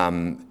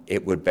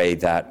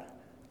that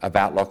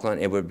about Lachlan.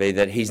 It would be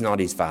that he's not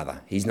his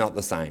father. He's not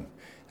the same.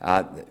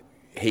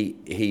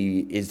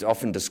 He is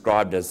often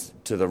described as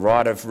to the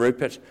right of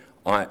Rupert.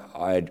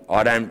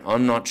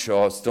 I'm not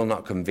sure. Still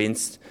not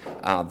convinced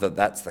that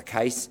that's the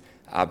case.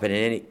 But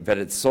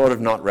it's sort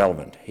of not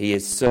relevant. He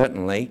is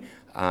certainly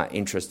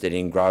interested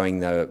in growing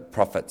the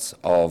profits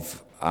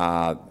of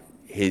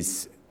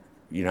his,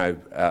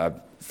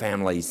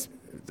 family's,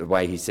 the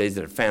way he sees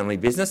it, a family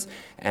business,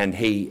 and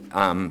he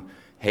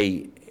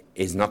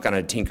is not going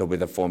to tinker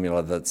with a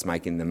formula that's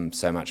making them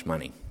so much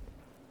money.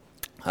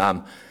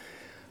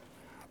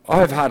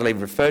 I've hardly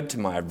referred to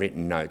my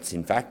written notes,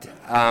 in fact,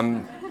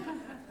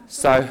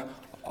 so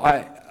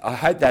I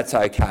hope that's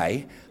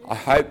okay. I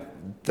hope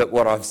that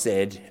what I've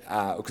said,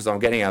 because I'm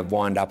getting a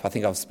wind-up, I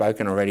think I've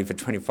spoken already for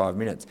 25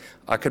 minutes.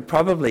 I could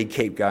probably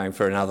keep going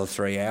for another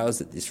 3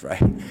 hours at this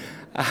rate.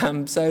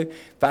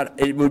 But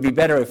it would be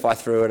better if I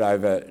threw it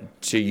over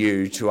to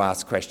you to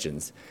ask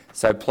questions.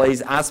 So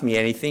please ask me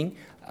anything.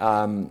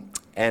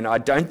 And I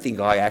don't think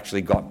I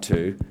actually got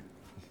to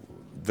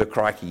the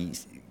Crikey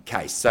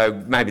case.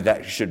 So maybe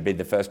that should be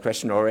the first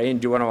question. Or Ian,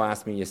 do you want to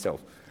ask me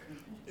yourself?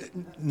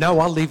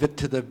 No, I'll leave it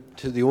to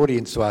the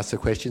audience to ask the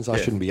questions. I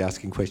shouldn't be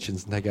asking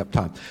questions and taking up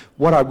time.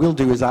 What I will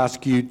do is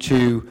ask you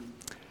to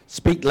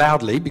speak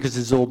loudly, because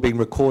it's all being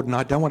recorded, and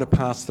I don't want to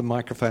pass the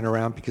microphone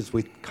around because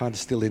we're kind of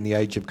still in the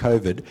age of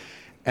COVID.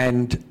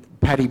 And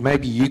Paddy,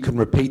 maybe you can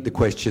repeat the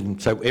question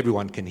so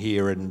everyone can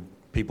hear and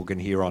people can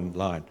hear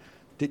online.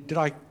 Did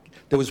I?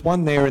 There was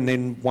one there and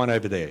then one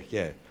over there.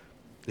 Yeah,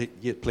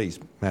 please,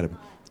 madam.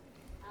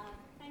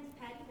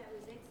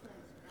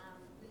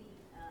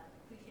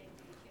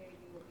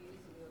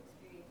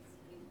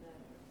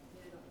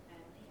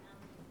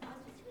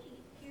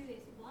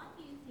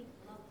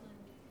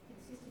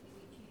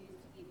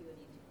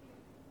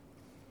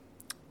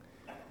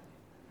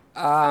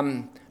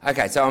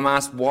 Okay, so I'm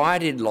asked, why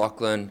did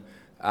Lachlan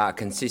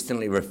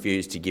consistently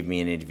refuse to give me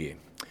an interview?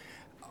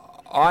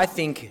 I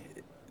think,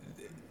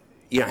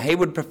 he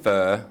would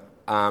prefer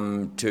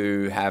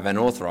to have an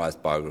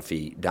authorised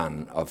biography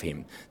done of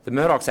him. The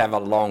Murdochs have a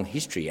long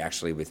history,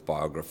 actually, with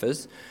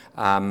biographers.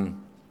 I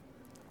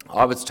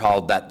was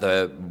told that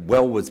the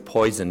well was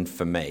poisoned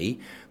for me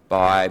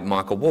by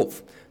Michael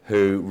Wolff,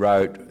 who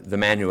wrote The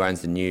Man Who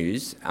Owns the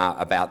News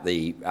about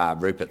the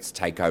Rupert's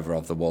takeover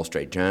of the Wall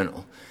Street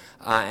Journal.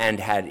 and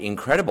had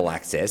incredible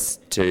access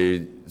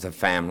to the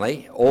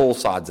family, all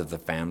sides of the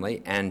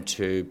family, and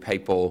to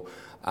people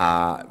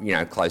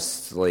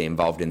closely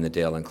involved in the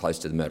deal and close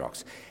to the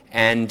Murdochs.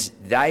 And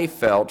they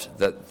felt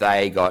that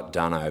they got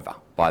done over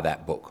by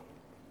that book.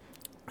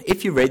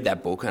 If you read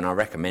that book, and I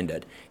recommend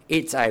it,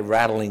 it's a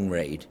rattling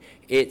read.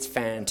 It's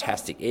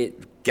fantastic.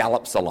 It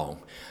gallops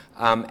along.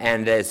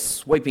 And there's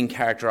sweeping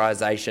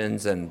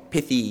characterisations and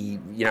pithy,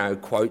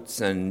 quotes,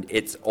 and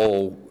it's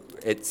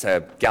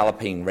a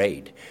galloping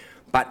read.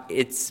 But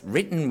it's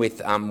written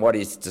with what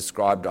is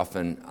described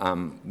often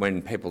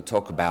when people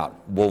talk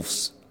about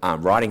Woolf's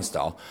writing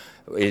style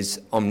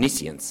is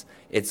omniscience.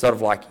 It's sort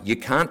of like you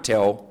can't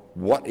tell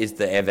what is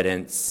the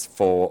evidence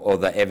for or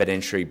the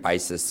evidentiary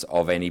basis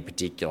of any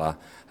particular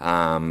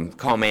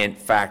comment,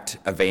 fact,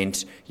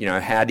 event.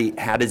 How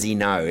does he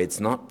know? It's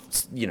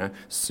not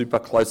super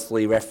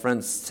closely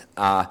referenced,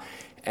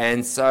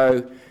 and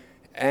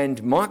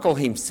Michael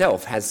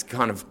himself has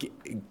kind of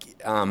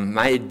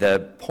made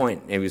the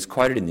point. He was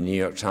quoted in the New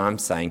York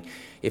Times saying,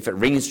 "If it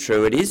rings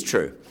true, it is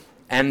true,"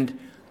 and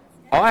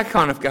I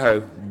kind of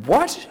go,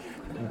 "What?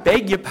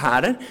 Beg your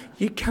pardon?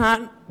 You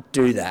can't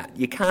do that.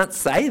 You can't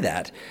say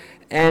that."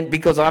 And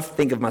because I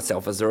think of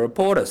myself as a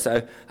reporter.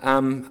 So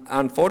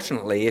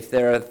unfortunately, if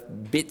there are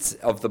bits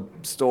of the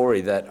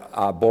story that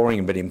are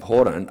boring but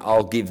important,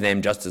 I'll give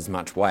them just as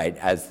much weight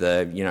as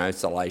the,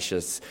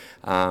 salacious,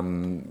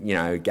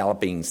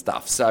 galloping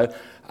stuff.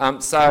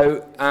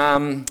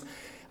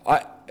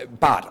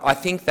 But I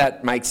think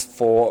that makes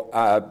for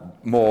a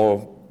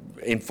more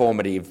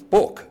informative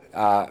book.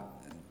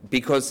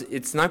 Because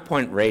it's no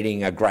point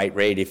reading a great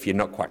read if you're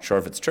not quite sure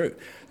if it's true.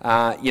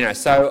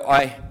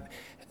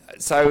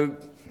 So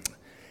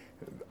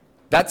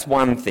that's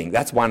one thing,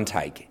 that's one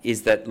take,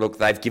 is that, look,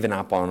 they've given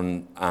up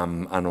on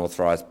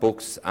unauthorised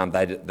books,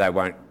 they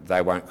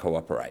won't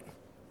cooperate.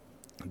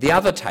 The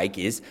other take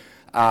is,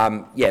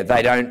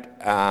 they don't,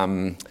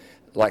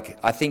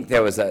 I think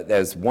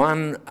there's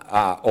one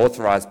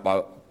authorised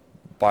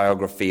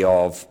biography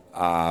of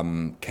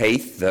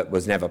Keith that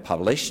was never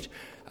published,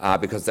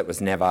 because they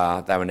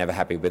were never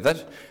happy with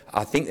it.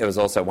 I think there was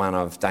also one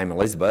of Dame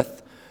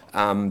Elizabeth.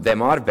 There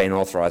might have been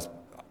authorised,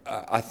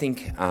 I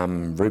think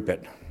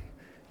Rupert,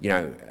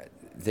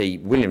 the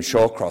William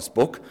Shawcross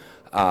book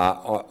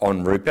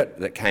on Rupert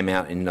that came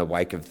out in the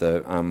wake of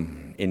the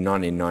in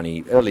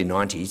 1990, early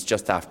 90s,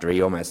 just after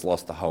he almost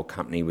lost the whole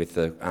company with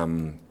the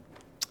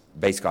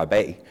B Sky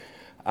B.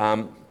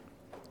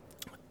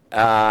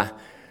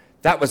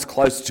 That was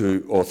close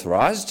to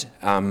authorised.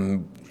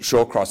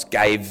 Shawcross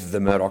gave the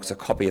Murdochs a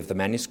copy of the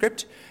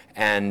manuscript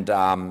and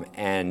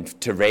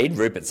to read.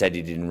 Rupert said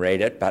he didn't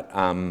read it, but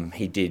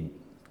he did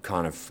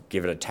kind of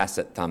give it a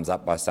tacit thumbs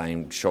up by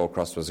saying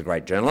Shawcross was a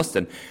great journalist,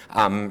 and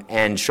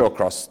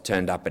Shawcross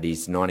turned up at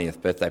his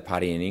 90th birthday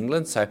party in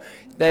England, so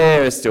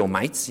they're still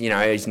mates.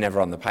 He's never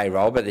on the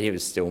payroll, but he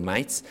was still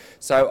mates.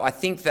 So I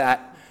think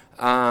that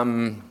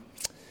the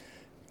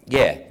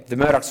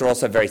Murdochs are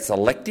also very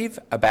selective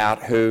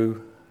about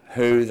who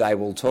they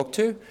will talk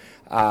to.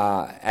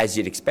 As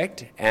you'd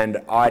expect,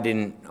 and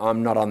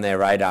I'm not on their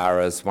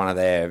radar as one of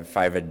their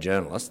favoured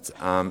journalists,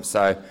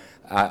 so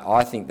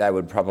I think they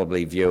would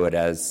probably view it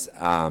as,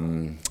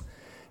 I'm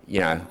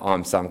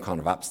some kind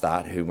of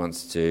upstart who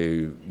wants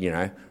to,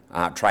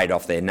 trade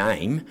off their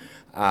name.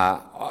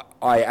 I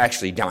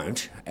actually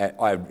don't.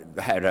 I've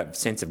had a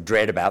sense of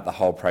dread about the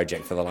whole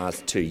project for the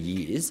last 2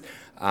 years,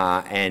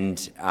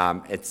 and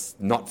it's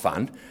not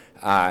fun.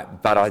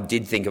 But I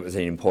did think it was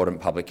an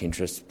important public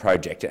interest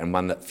project and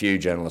one that few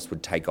journalists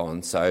would take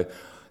on, so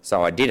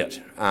I did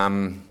it.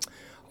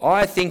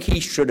 I think he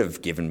should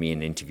have given me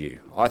an interview.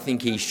 I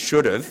think he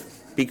should have,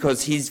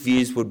 because his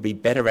views would be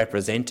better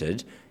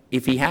represented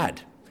if he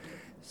had.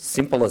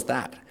 Simple as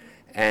that.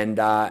 And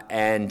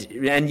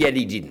yet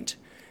he didn't.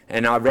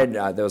 And I read,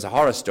 there was a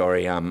horror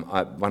story,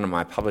 one of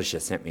my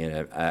publishers sent me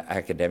an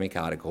academic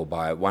article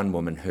by one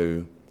woman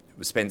who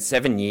spent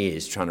 7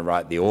 years trying to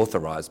write the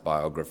authorised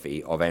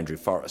biography of Andrew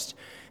Forrest,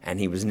 and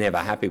he was never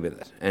happy with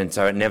it, and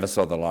so it never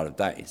saw the light of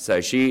day.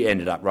 So she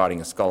ended up writing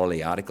a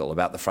scholarly article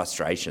about the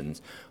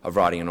frustrations of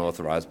writing an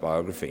authorised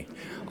biography.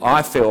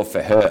 I feel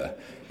for her.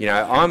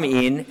 I'm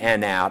in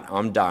and out,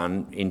 I'm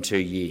done in 2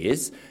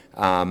 years,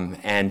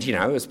 and,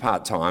 it was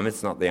part-time,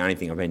 it's not the only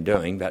thing I've been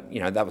doing, but,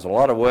 that was a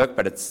lot of work,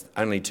 but it's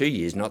only 2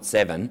 years, not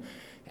 7,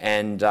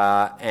 and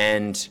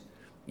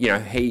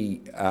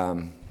he,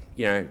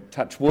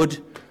 touch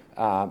wood,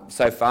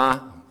 so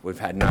far we've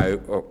had no,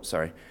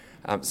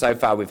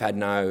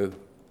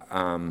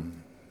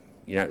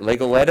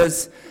 legal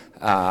letters.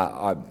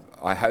 I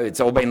hope it's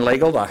all been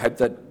legal. I hope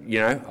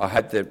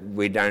that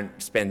we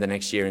don't spend the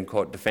next year in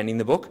court defending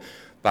the book,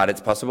 but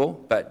it's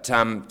possible. But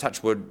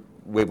touch wood,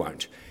 we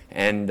won't.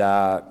 And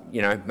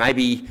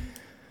maybe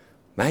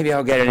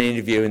I'll get an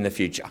interview in the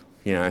future.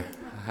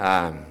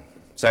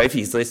 So if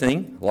he's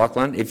listening,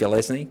 Lachlan, if you're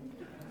listening,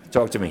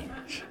 talk to me.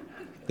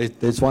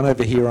 There's one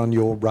over here on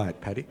your right,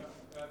 Paddy.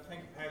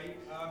 Thank you, Paddy.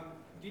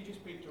 Did you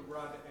speak to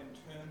Rudd and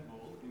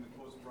Turnbull in the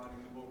course of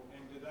writing the book,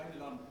 and do they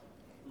lump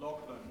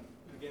Lachlan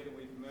together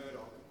with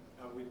Murdoch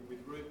with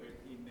Rupert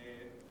in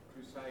their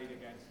crusade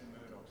against the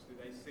Murdochs? Do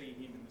they see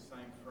him in the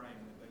same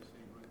frame that they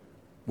see Rupert?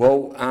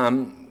 Well,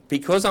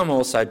 because I'm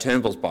also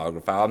Turnbull's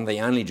biographer, I'm the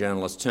only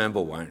journalist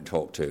Turnbull won't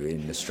talk to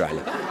in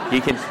Australia.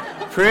 You can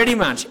pretty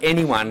much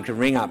anyone can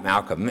ring up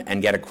Malcolm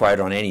and get a quote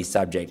on any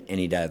subject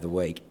any day of the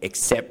week,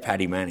 except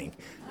Paddy Manning.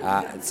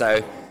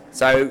 So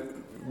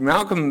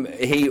Malcolm,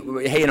 he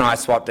and I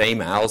swapped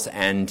emails,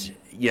 and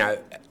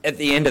at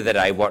the end of the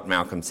day, what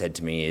Malcolm said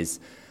to me is,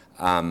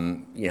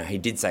 he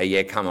did say,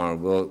 "Yeah, come on,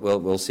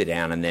 we'll sit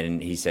down," and then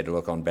he said,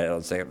 "Look, on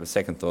better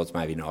second thoughts,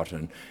 maybe not."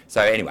 And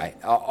so anyway,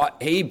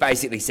 he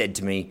basically said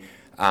to me,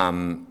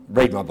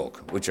 read my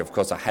book, which of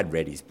course I had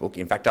read his book.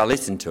 In fact, I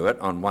listened to it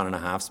on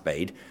 1.5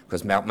 speed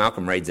because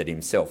Malcolm reads it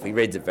himself. He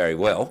reads it very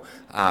well,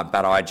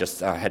 but I kept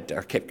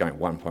going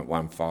 1.15,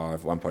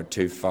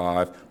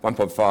 1.25,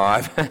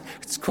 1.5.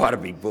 It's quite a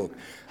big book,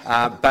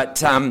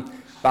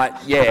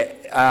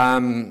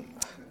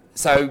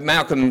 so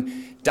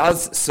Malcolm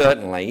does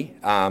certainly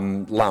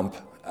lump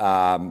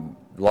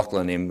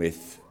Lachlan in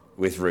with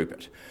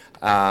Rupert.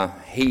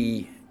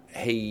 He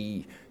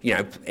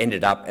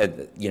ended up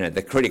at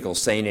the critical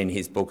scene in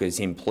his book is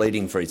him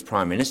pleading for his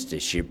prime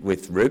ministership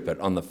with Rupert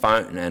on the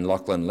phone and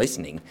Lachlan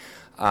listening,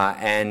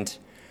 it's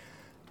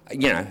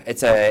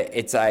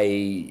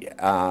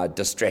a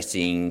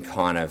distressing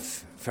kind of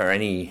for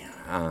any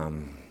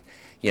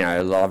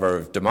lover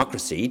of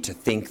democracy to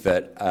think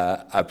that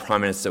a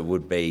prime minister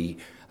would be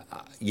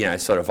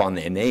sort of on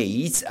their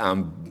knees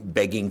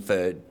begging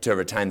to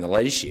retain the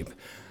leadership.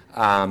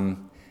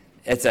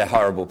 It's a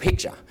horrible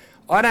picture.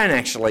 I don't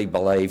actually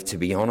believe, to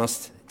be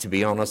honest,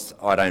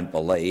 I don't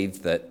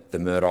believe that the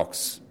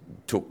Murdochs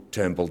took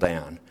Turnbull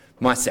down.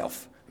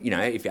 Myself,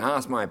 if you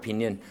ask my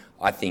opinion,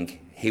 I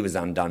think he was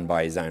undone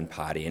by his own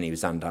party and he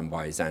was undone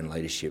by his own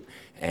leadership.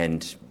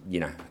 And,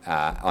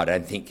 I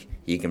don't think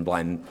you can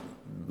blame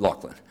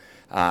Lachlan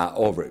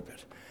or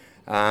Rupert.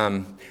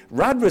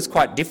 Rudd was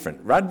quite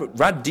different.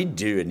 Rudd did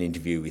do an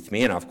interview with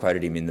me, and I've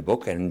quoted him in the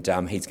book, and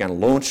he's going to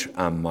launch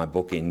my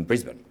book in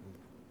Brisbane,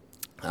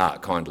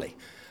 kindly.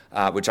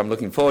 Which I'm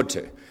looking forward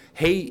to.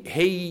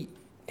 He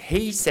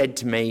said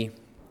to me,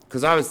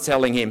 because I was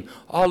telling him,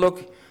 "Oh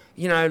look,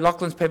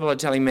 Lachlan's people are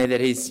telling me that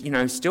he's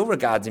still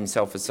regards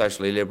himself as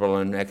socially liberal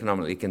and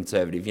economically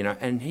conservative,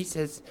 and he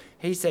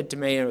said to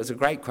me, and it was a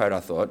great quote, I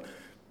thought,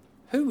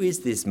 "Who is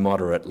this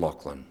moderate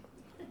Lachlan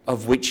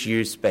of which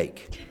you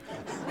speak?"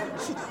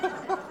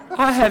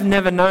 I have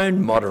never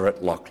known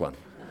moderate Lachlan.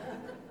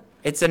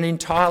 It's an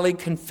entirely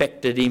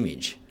confected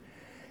image.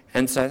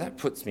 And so that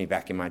puts me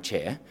back in my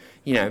chair,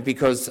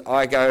 because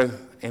I go,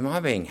 am I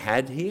being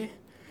had here?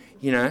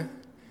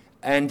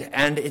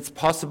 And it's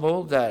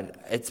possible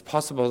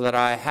that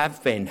I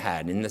have been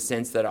had in the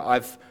sense that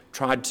I've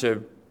tried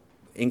to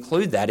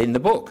include that in the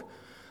book.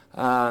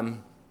 I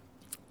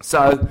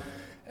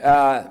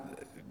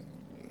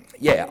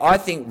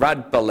think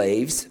Rudd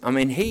believes,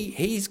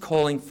 he's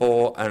calling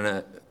for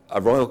a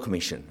royal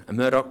commission, a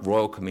Murdoch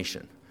royal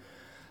commission.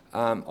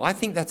 I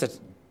think that's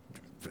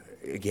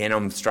again,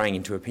 I'm straying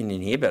into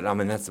opinion here, but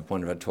that's the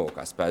point of a talk,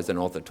 I suppose, an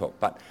author talk.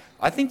 But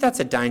I think that's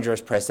a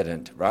dangerous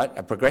precedent, right?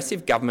 A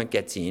progressive government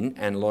gets in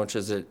and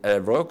launches a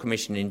royal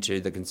commission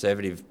into the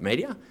conservative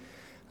media.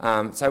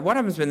 So what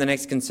happens when the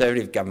next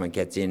conservative government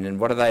gets in, and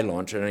what do they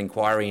launch? An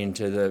inquiry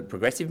into the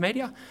progressive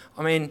media?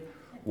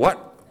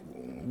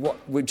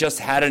 We just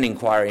had an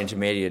inquiry into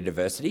media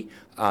diversity.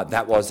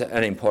 That was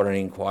an important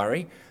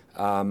inquiry.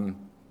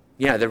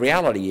 The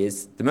reality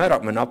is the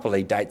Murdoch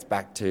monopoly dates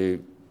back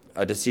to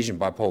a decision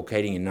by Paul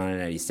Keating in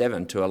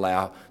 1987 to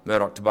allow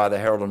Murdoch to buy the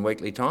Herald and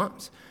Weekly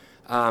Times.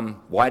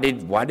 Why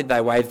did they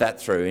wave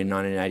that through in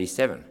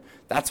 1987?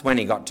 That's when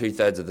he got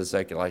 2/3 of the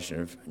circulation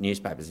of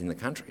newspapers in the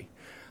country.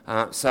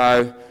 I'm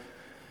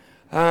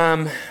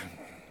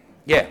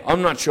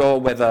not sure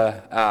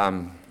whether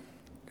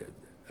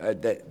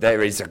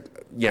there is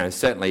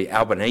certainly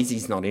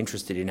Albanese's not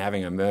interested in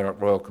having a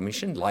Murdoch Royal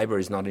Commission. Labor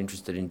is not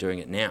interested in doing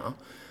it now.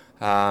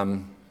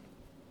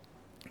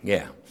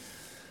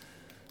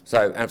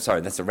 So, I'm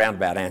sorry, that's a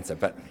roundabout answer,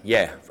 but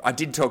I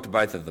did talk to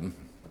both of them.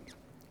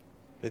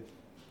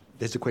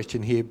 There's a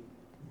question here,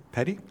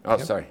 Paddy. Oh,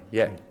 yep. Sorry,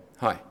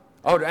 hi.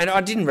 Oh, and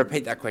I didn't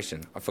repeat that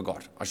question. I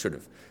forgot. I should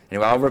have.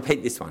 Anyway, I'll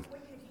repeat this one. We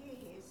could hear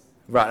his.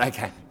 Right,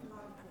 okay.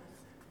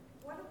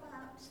 What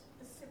about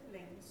the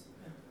siblings?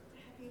 Have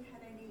you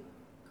had any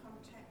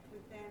contact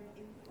with them,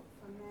 input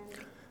from them?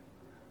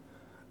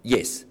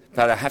 Yes.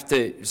 But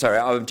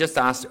I've just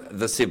asked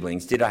the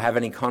siblings, did I have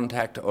any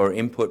contact or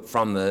input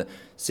from the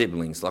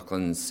siblings?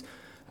 Lachlan's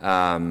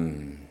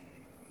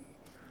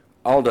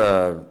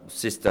older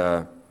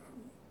sister,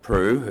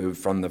 Prue, who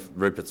from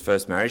Rupert's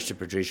first marriage to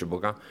Patricia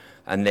Booker,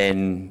 and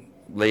then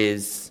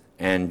Liz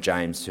and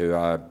James, who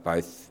are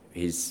both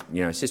his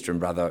sister and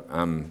brother,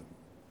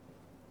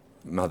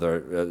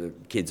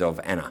 kids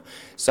of Anna.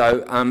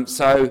 So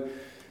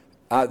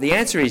the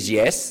answer is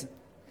yes,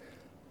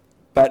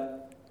 but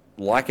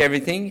like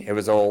everything, it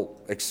was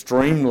all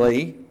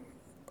extremely,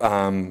 they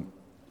are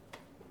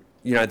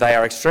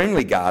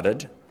extremely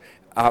guarded.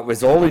 It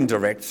was all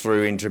indirect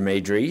through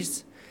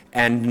intermediaries,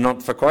 and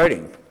not for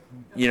quoting,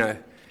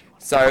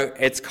 So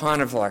it's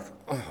kind of like,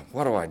 oh,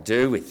 what do I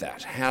do with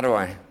that? How do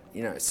I,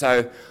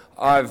 So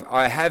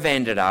I have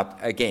ended up,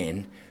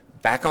 again,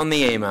 back on the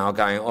email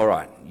going, all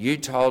right, you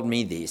told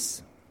me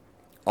this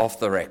off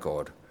the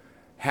record.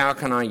 How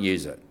can I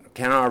use it?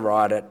 Can I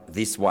write it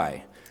this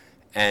way?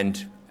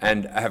 And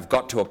have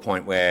got to a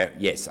point where,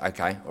 yes,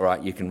 okay, all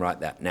right, you can write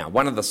that. Now,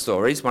 one of the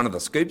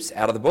scoops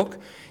out of the book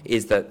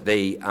is that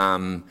this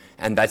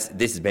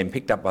has been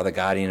picked up by The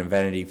Guardian and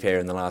Vanity Fair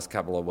in the last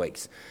couple of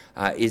weeks,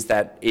 is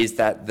that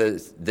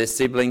the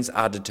siblings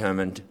are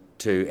determined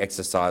to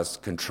exercise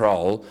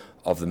control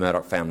of the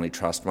Murdoch Family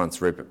Trust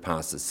once Rupert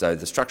passes. So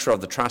the structure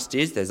of the trust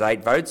is there's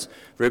 8 votes,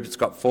 Rupert's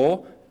got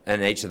 4,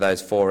 and each of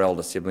those 4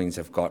 elder siblings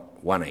have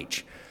got 1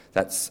 each.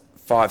 That's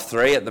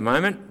 5-3 at the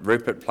moment.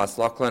 Rupert plus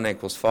Lachlan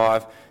equals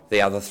 5.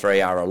 The other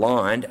 3 are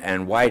aligned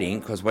and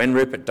waiting, because when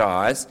Rupert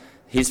dies,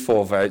 his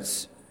 4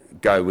 votes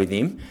go with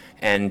him,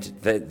 and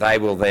they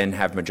will then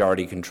have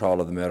majority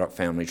control of the Murdoch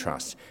Family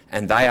Trust.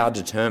 And they are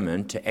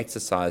determined to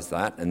exercise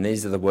that, and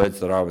these are the words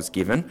that I was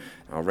given.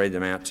 I'll read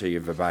them out to you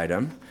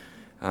verbatim.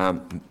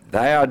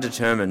 They are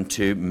determined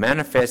to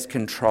manifest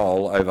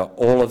control over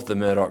all of the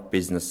Murdoch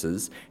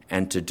businesses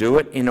and to do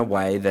it in a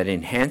way that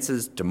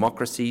enhances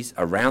democracies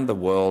around the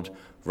world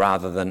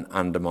rather than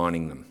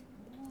undermining them.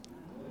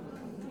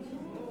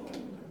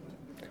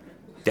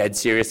 Dead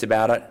serious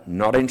about it,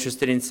 not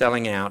interested in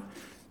selling out,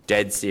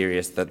 dead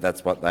serious that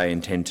that's what they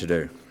intend to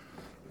do.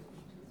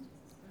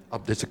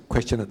 Oh, there's a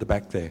question at the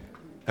back there,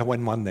 and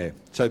one there.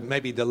 So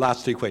maybe the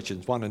last 2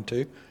 questions, 1 and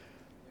 2.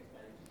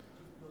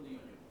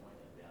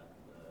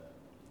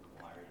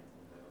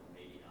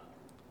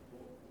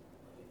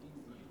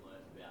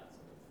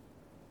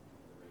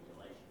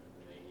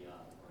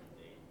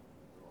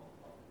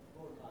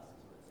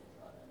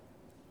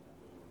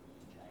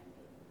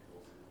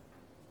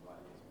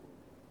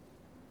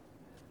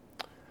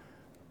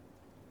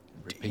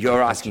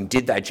 You're asking,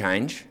 did they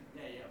change?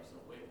 Yeah, so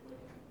where did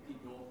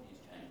your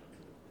views change on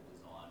the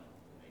design of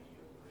the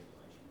media, the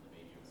regulation of the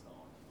media and so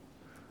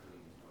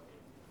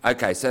on?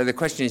 Okay, so the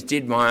question is,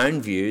 did my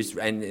own views,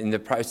 and in the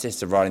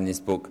process of writing this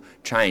book,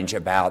 change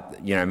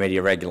about,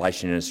 media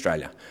regulation in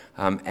Australia?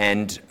 I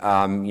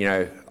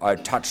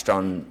touched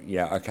on,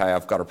 okay,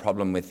 I've got a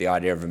problem with the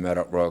idea of a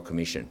Murdoch Royal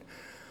Commission.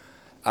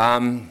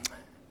 The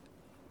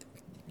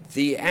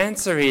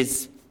answer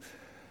is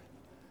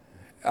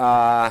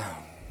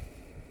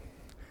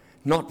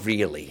not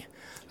really.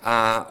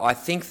 I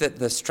think that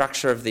the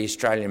structure of the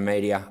Australian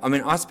media...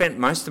 I spent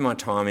most of my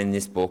time in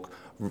this book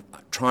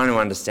trying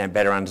to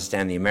better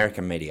understand the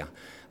American media.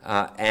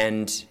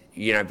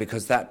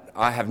 Because that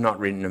I have not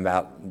written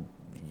about,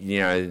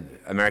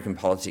 American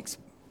politics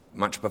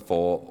much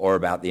before or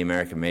about the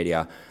American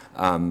media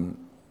in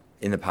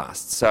the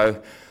past.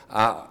 So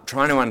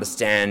trying to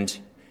understand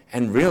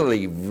and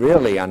really,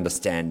 really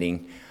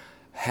understanding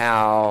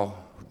how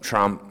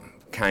Trump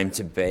came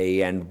to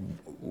be and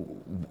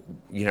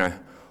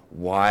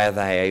why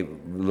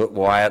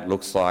it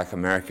looks like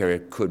America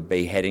could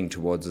be heading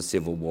towards a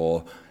civil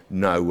war,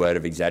 no word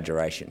of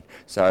exaggeration.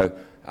 So,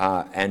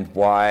 and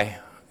why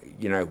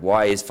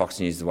is Fox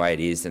News the way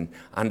it is, and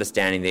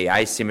understanding the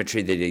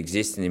asymmetry that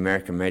exists in the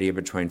American media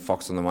between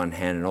Fox on the one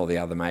hand and all the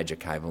other major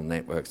cable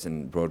networks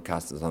and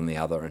broadcasters on the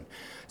other. And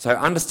so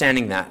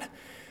understanding that.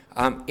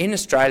 In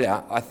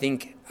Australia, I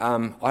think,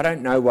 I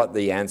don't know what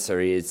the answer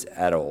is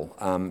at all,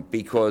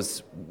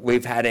 because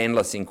we've had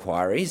endless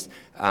inquiries.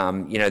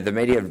 The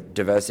Media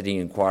Diversity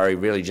Inquiry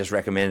really just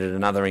recommended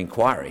another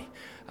inquiry.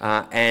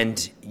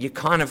 And we're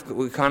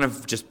kind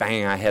of just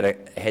banging our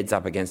heads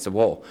up against the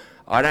wall.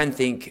 I don't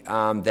think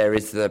there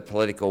is the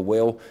political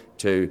will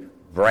to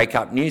break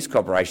up News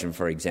Corporation,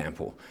 for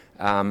example.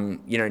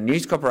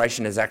 News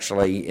Corporation has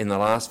actually, in the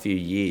last few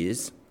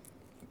years,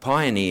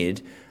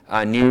 pioneered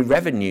a new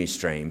revenue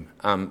stream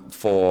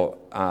for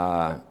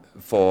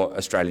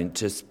Australian,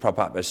 to prop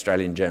up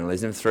Australian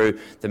journalism through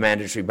the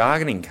mandatory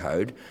bargaining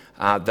code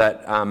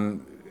that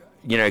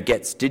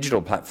gets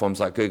digital platforms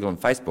like Google and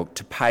Facebook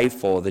to pay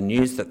for the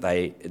news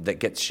that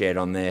gets shared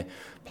on their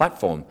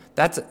platform.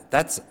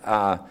 That's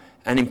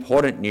an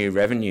important new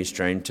revenue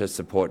stream to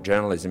support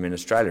journalism in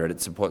Australia.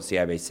 It supports the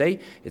ABC,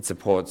 it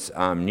supports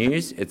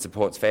news, it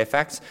supports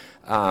Fairfax,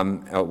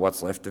 or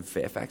what's left of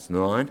Fairfax,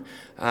 Nine.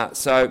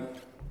 The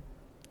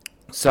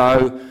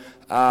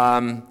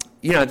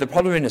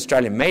problem in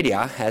Australian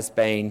media has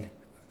been,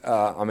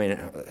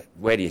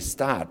 where do you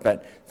start?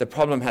 But the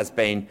problem has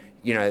been,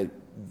 the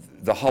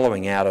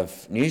hollowing out of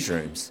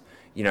newsrooms.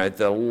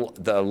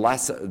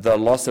 The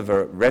loss of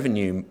a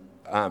revenue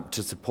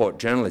to support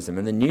journalism,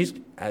 and the News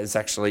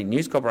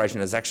Corporation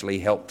has actually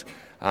helped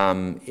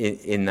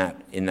in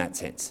that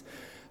sense.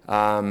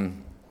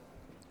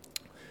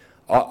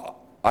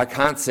 I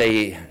can't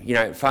see,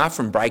 far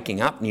from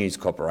breaking up News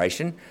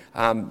Corporation,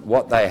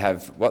 what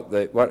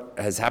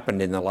has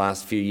happened in the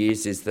last few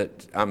years is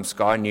that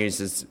Sky News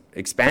has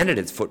expanded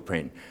its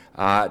footprint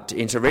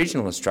into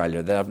regional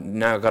Australia. They've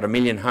now got 1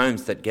 million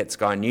homes that get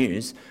Sky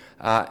News,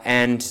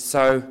 and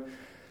so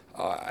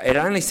it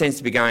only seems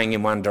to be going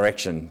in one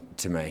direction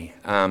to me,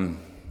 and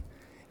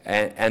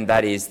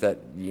that is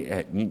that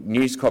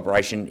News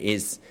Corporation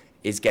is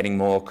getting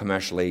more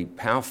commercially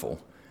powerful,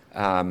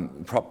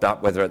 propped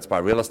up, whether it's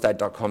by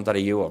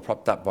realestate.com.au or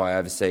propped up by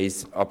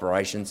overseas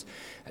operations.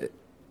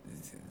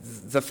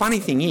 The funny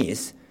thing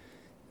is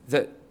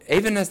that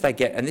even as they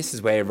get, and this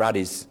is where Rudd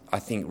is, I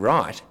think,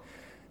 right,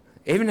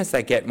 even as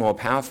they get more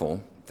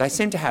powerful, they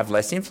seem to have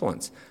less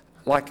influence.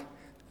 Like,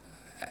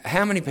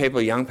 how many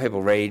people, young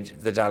people, read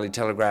the Daily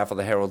Telegraph or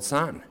the Herald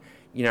Sun?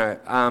 You know,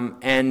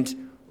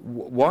 and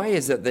why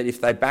is it that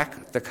if they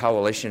back the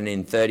coalition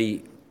in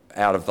 30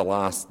 out of the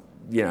last,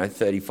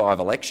 35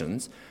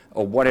 elections,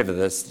 or whatever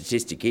the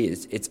statistic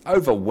is, it's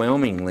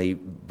overwhelmingly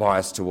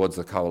biased towards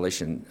the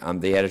coalition,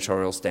 the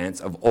editorial stance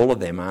of all of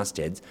their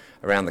mastheads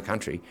around the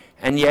country,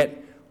 and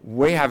yet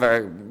we have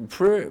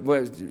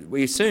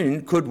we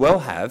soon could well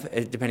have,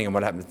 depending on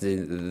what happens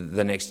in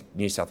the next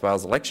New South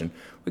Wales election,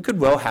 we could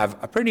well have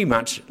a pretty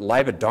much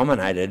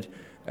Labor-dominated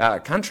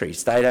country,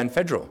 state and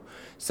federal.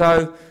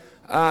 So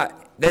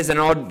there's an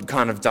odd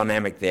kind of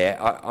dynamic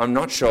there. I'm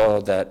not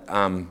sure that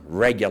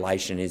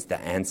regulation is the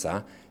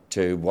answer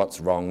to what's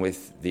wrong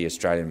with the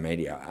Australian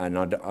media, and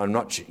I'm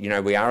not.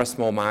 We are a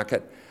small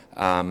market.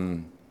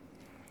 I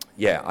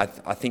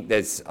think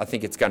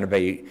it's going to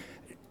be.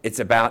 It's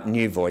about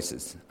new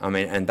voices. I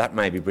mean, and that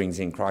maybe brings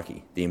in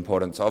Crikey, the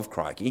importance of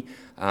Crikey,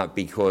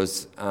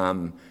 because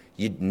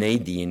you'd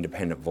need the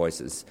independent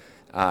voices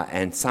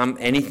and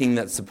anything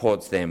that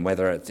supports them.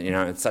 Whether it's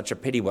it's such a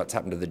pity what's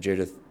happened to the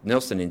Judith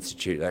Neilson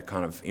Institute, that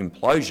kind of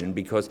implosion,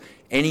 because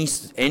any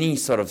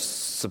sort of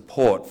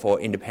support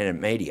for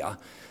independent media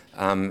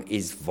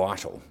is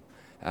vital.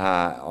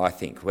 I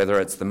think, whether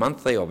it's the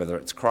Monthly or whether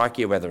it's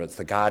Crikey or whether it's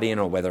the Guardian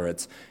or whether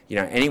it's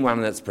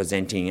anyone that's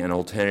presenting an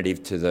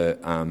alternative to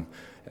the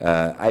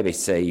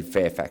ABC,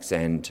 Fairfax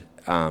and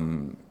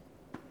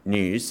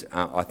News,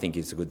 I think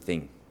is a good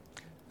thing.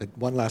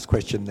 One last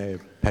question there,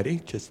 Paddy.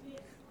 Just. You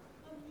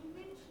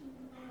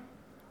mentioned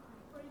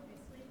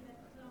previously that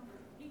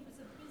he was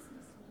a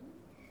businessman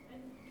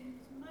and he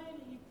was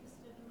mainly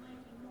interested in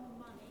making more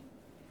money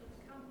for the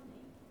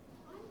company.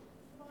 I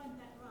find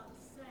that rather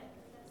sad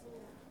that that's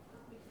all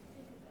we can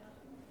think about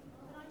him.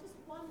 And I just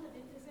wondered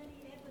if there's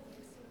any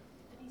evidence that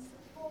he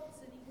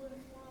supports any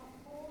worthwhile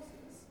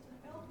causes to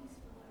help his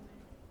fellow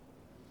man.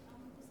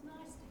 It was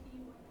nice to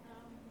hear what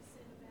he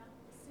said about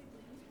the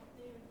siblings, what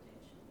their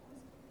intention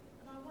was.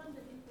 And I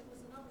wondered if there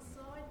was another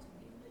side to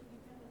him that you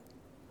haven't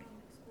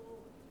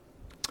explored.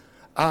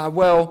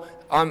 Well,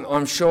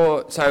 I'm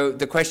sure. So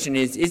the question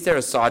is there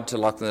a side to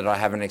Lachlan that I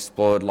haven't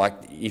explored? Like,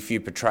 if you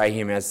portray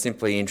him as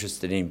simply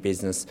interested in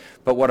business,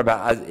 but what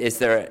about is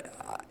there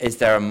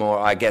a more,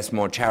 I guess,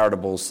 more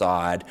charitable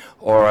side,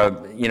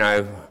 or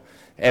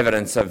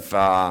evidence of?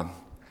 I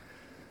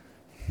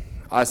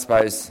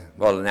suppose.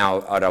 Well,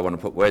 now I don't want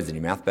to put words in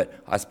your mouth, but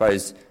I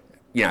suppose.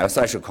 A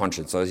social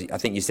conscience. Or I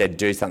think you said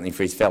do something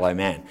for his fellow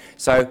man.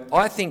 So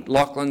I think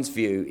Lachlan's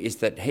view is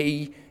that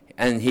he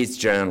and his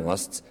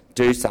journalists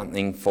do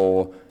something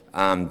for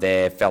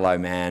their fellow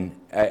man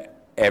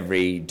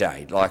every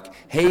day. Like,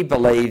 he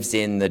believes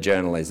in the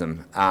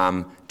journalism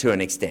to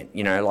an extent.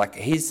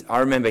 I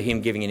remember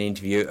him giving an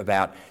interview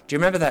about. Do you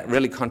remember that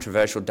really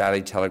controversial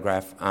Daily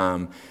Telegraph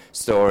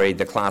story,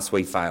 The Class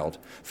We Failed?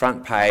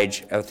 Front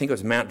page. I think it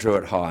was Mount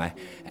Druitt High,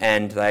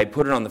 and they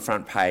put it on the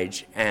front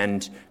page.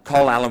 And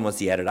Cole Allen was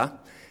the editor,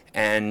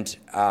 and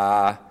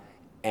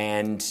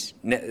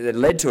it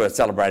led to a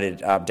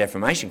celebrated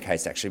defamation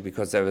case, actually,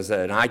 because there was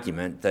an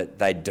argument that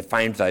they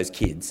defamed those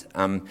kids,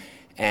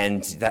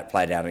 and that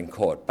played out in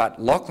court. But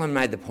Lachlan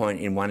made the point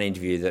in one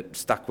interview that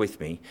stuck with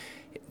me.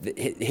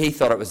 He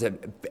thought it was a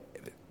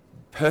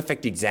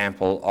perfect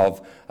example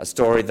of a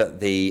story that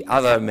the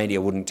other media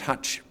wouldn't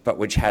touch, but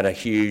which had a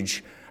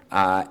huge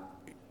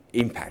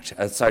impact,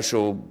 a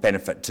social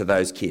benefit to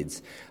those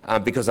kids,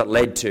 because it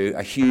led to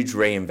a huge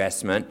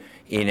reinvestment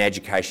in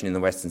education in the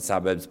western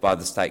suburbs by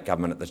the state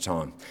government at the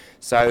time.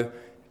 So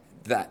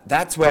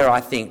that's where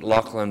I think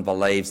Lachlan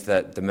believes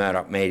that the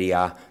Murdoch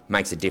media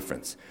makes a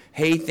difference.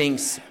 He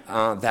thinks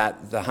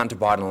that the Hunter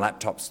Biden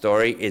laptop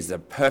story is a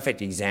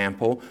perfect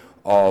example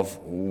of,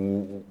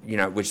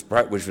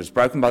 which was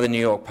broken by the New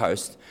York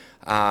Post,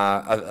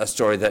 a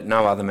story that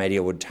no other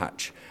media would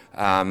touch.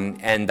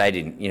 And they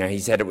didn't. He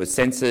said it was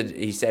censored.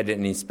 He said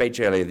in his speech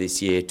earlier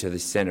this year to the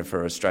Centre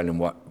for Australian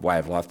Way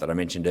of Life that I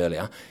mentioned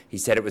earlier, he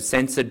said it was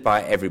censored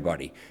by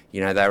everybody. They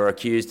were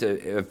accused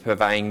of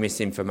purveying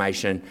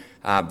misinformation,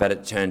 but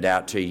it turned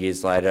out 2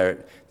 years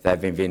later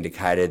they've been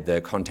vindicated.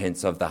 The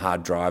contents of the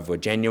hard drive were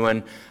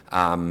genuine,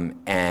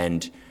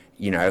 and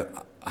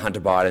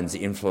Hunter Biden's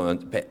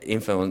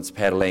influence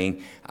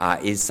peddling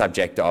is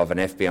subject of an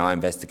FBI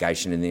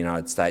investigation in the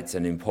United States,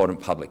 an important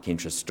public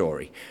interest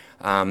story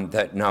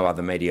that no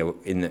other media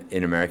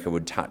in America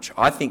would touch.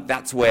 I think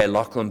that's where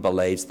Lachlan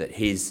believes that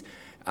his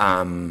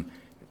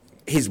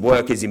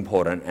work is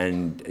important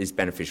and is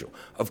beneficial.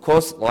 Of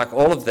course, like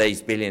all of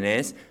these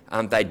billionaires,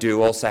 they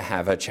do also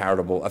have a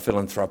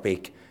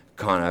philanthropic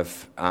kind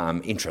of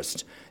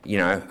interest. You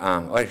know,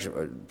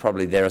 actually,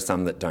 probably there are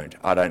some that don't.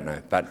 I don't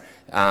know, but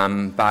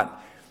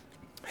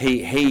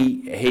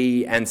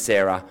he and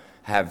Sarah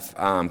have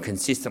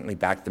consistently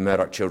backed the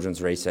Murdoch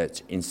Children's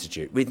Research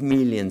Institute with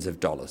millions of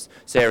dollars.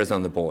 Sarah's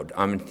on the board.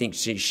 I think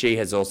she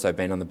has also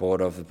been on the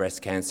board of the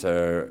Breast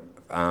Cancer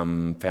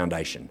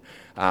Foundation.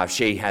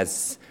 She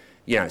has,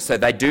 you know, so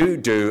they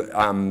do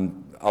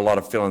a lot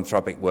of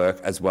philanthropic work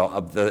as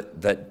well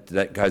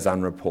that goes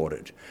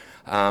unreported.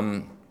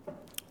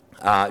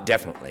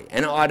 Definitely.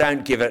 And I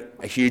don't give it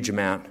a huge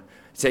amount.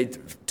 See,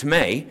 to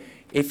me,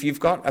 if you've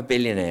got a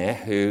billionaire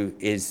who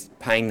is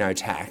paying no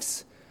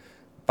tax,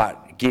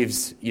 but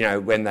gives, you know,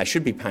 when they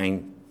should be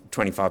paying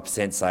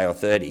 25%, say, or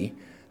 30%,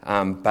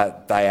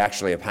 but they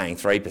actually are paying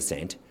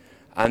 3%,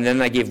 and then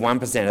they give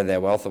 1% of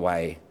their wealth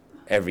away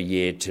every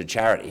year to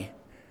charity,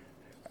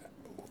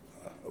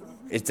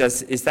 do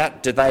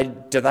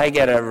they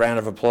get a round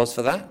of applause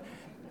for that?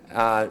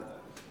 I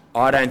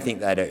don't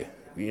think they do.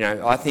 You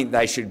know, I think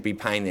they should be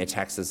paying their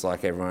taxes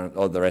like everyone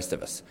or the rest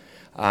of us.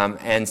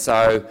 And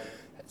so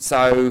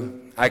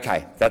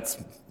okay, that's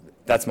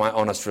my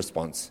honest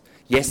response.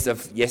 Yes,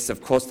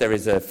 of course there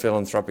is a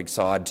philanthropic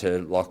side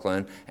to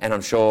Lachlan, and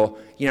I'm sure,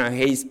 you know,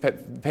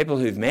 people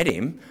who've met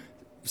him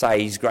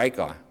say he's a great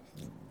guy,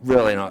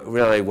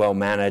 really well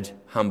mannered,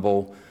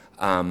 humble.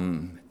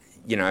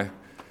 You know,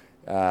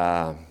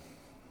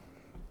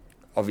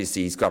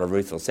 obviously he's got a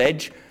ruthless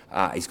edge.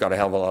 He's got a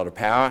hell of a lot of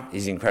power.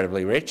 He's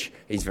incredibly rich.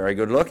 He's very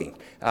good looking.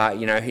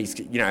 You know,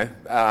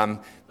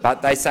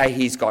 but they say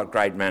he's got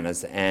great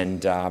manners,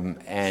 and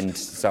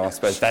so I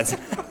suppose that's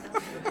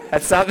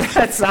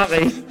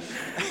something.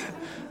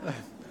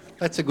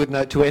 That's a good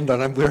note to end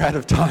on, and we're out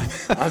of time.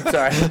 I'm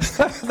sorry.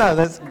 No,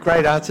 that's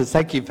great answers.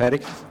 Thank you, Paddy.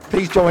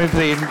 Please join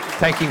me in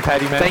thanking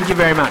Paddy, man. Thank you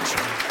very much.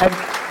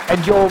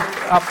 And you're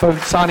up for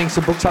signing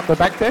some books up the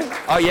back there?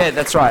 Oh, yeah,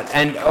 that's right.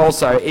 And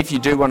also, if you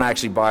do want to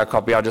actually buy a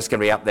copy, I'm just going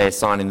to be up there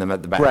signing them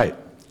at the back. Great.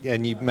 Yeah,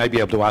 and you may be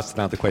able to ask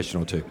another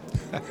question or two.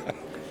 That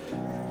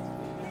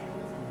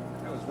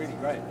was really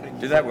great.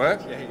 Did that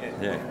work?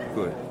 Yeah,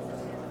 good.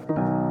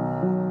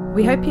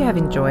 We hope you have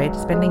enjoyed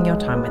spending your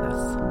time with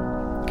us.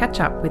 Catch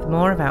up with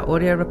more of our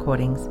audio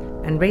recordings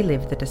and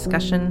relive the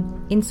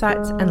discussion,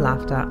 insights and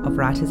laughter of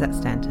writers at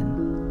Stanton.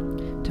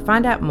 To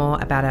find out more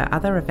about our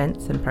other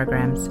events and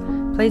programs,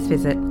 please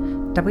visit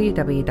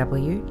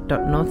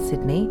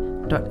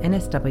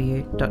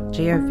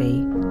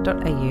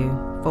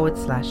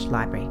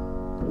www.northsydney.nsw.gov.au/library.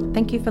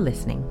 Thank you for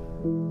listening.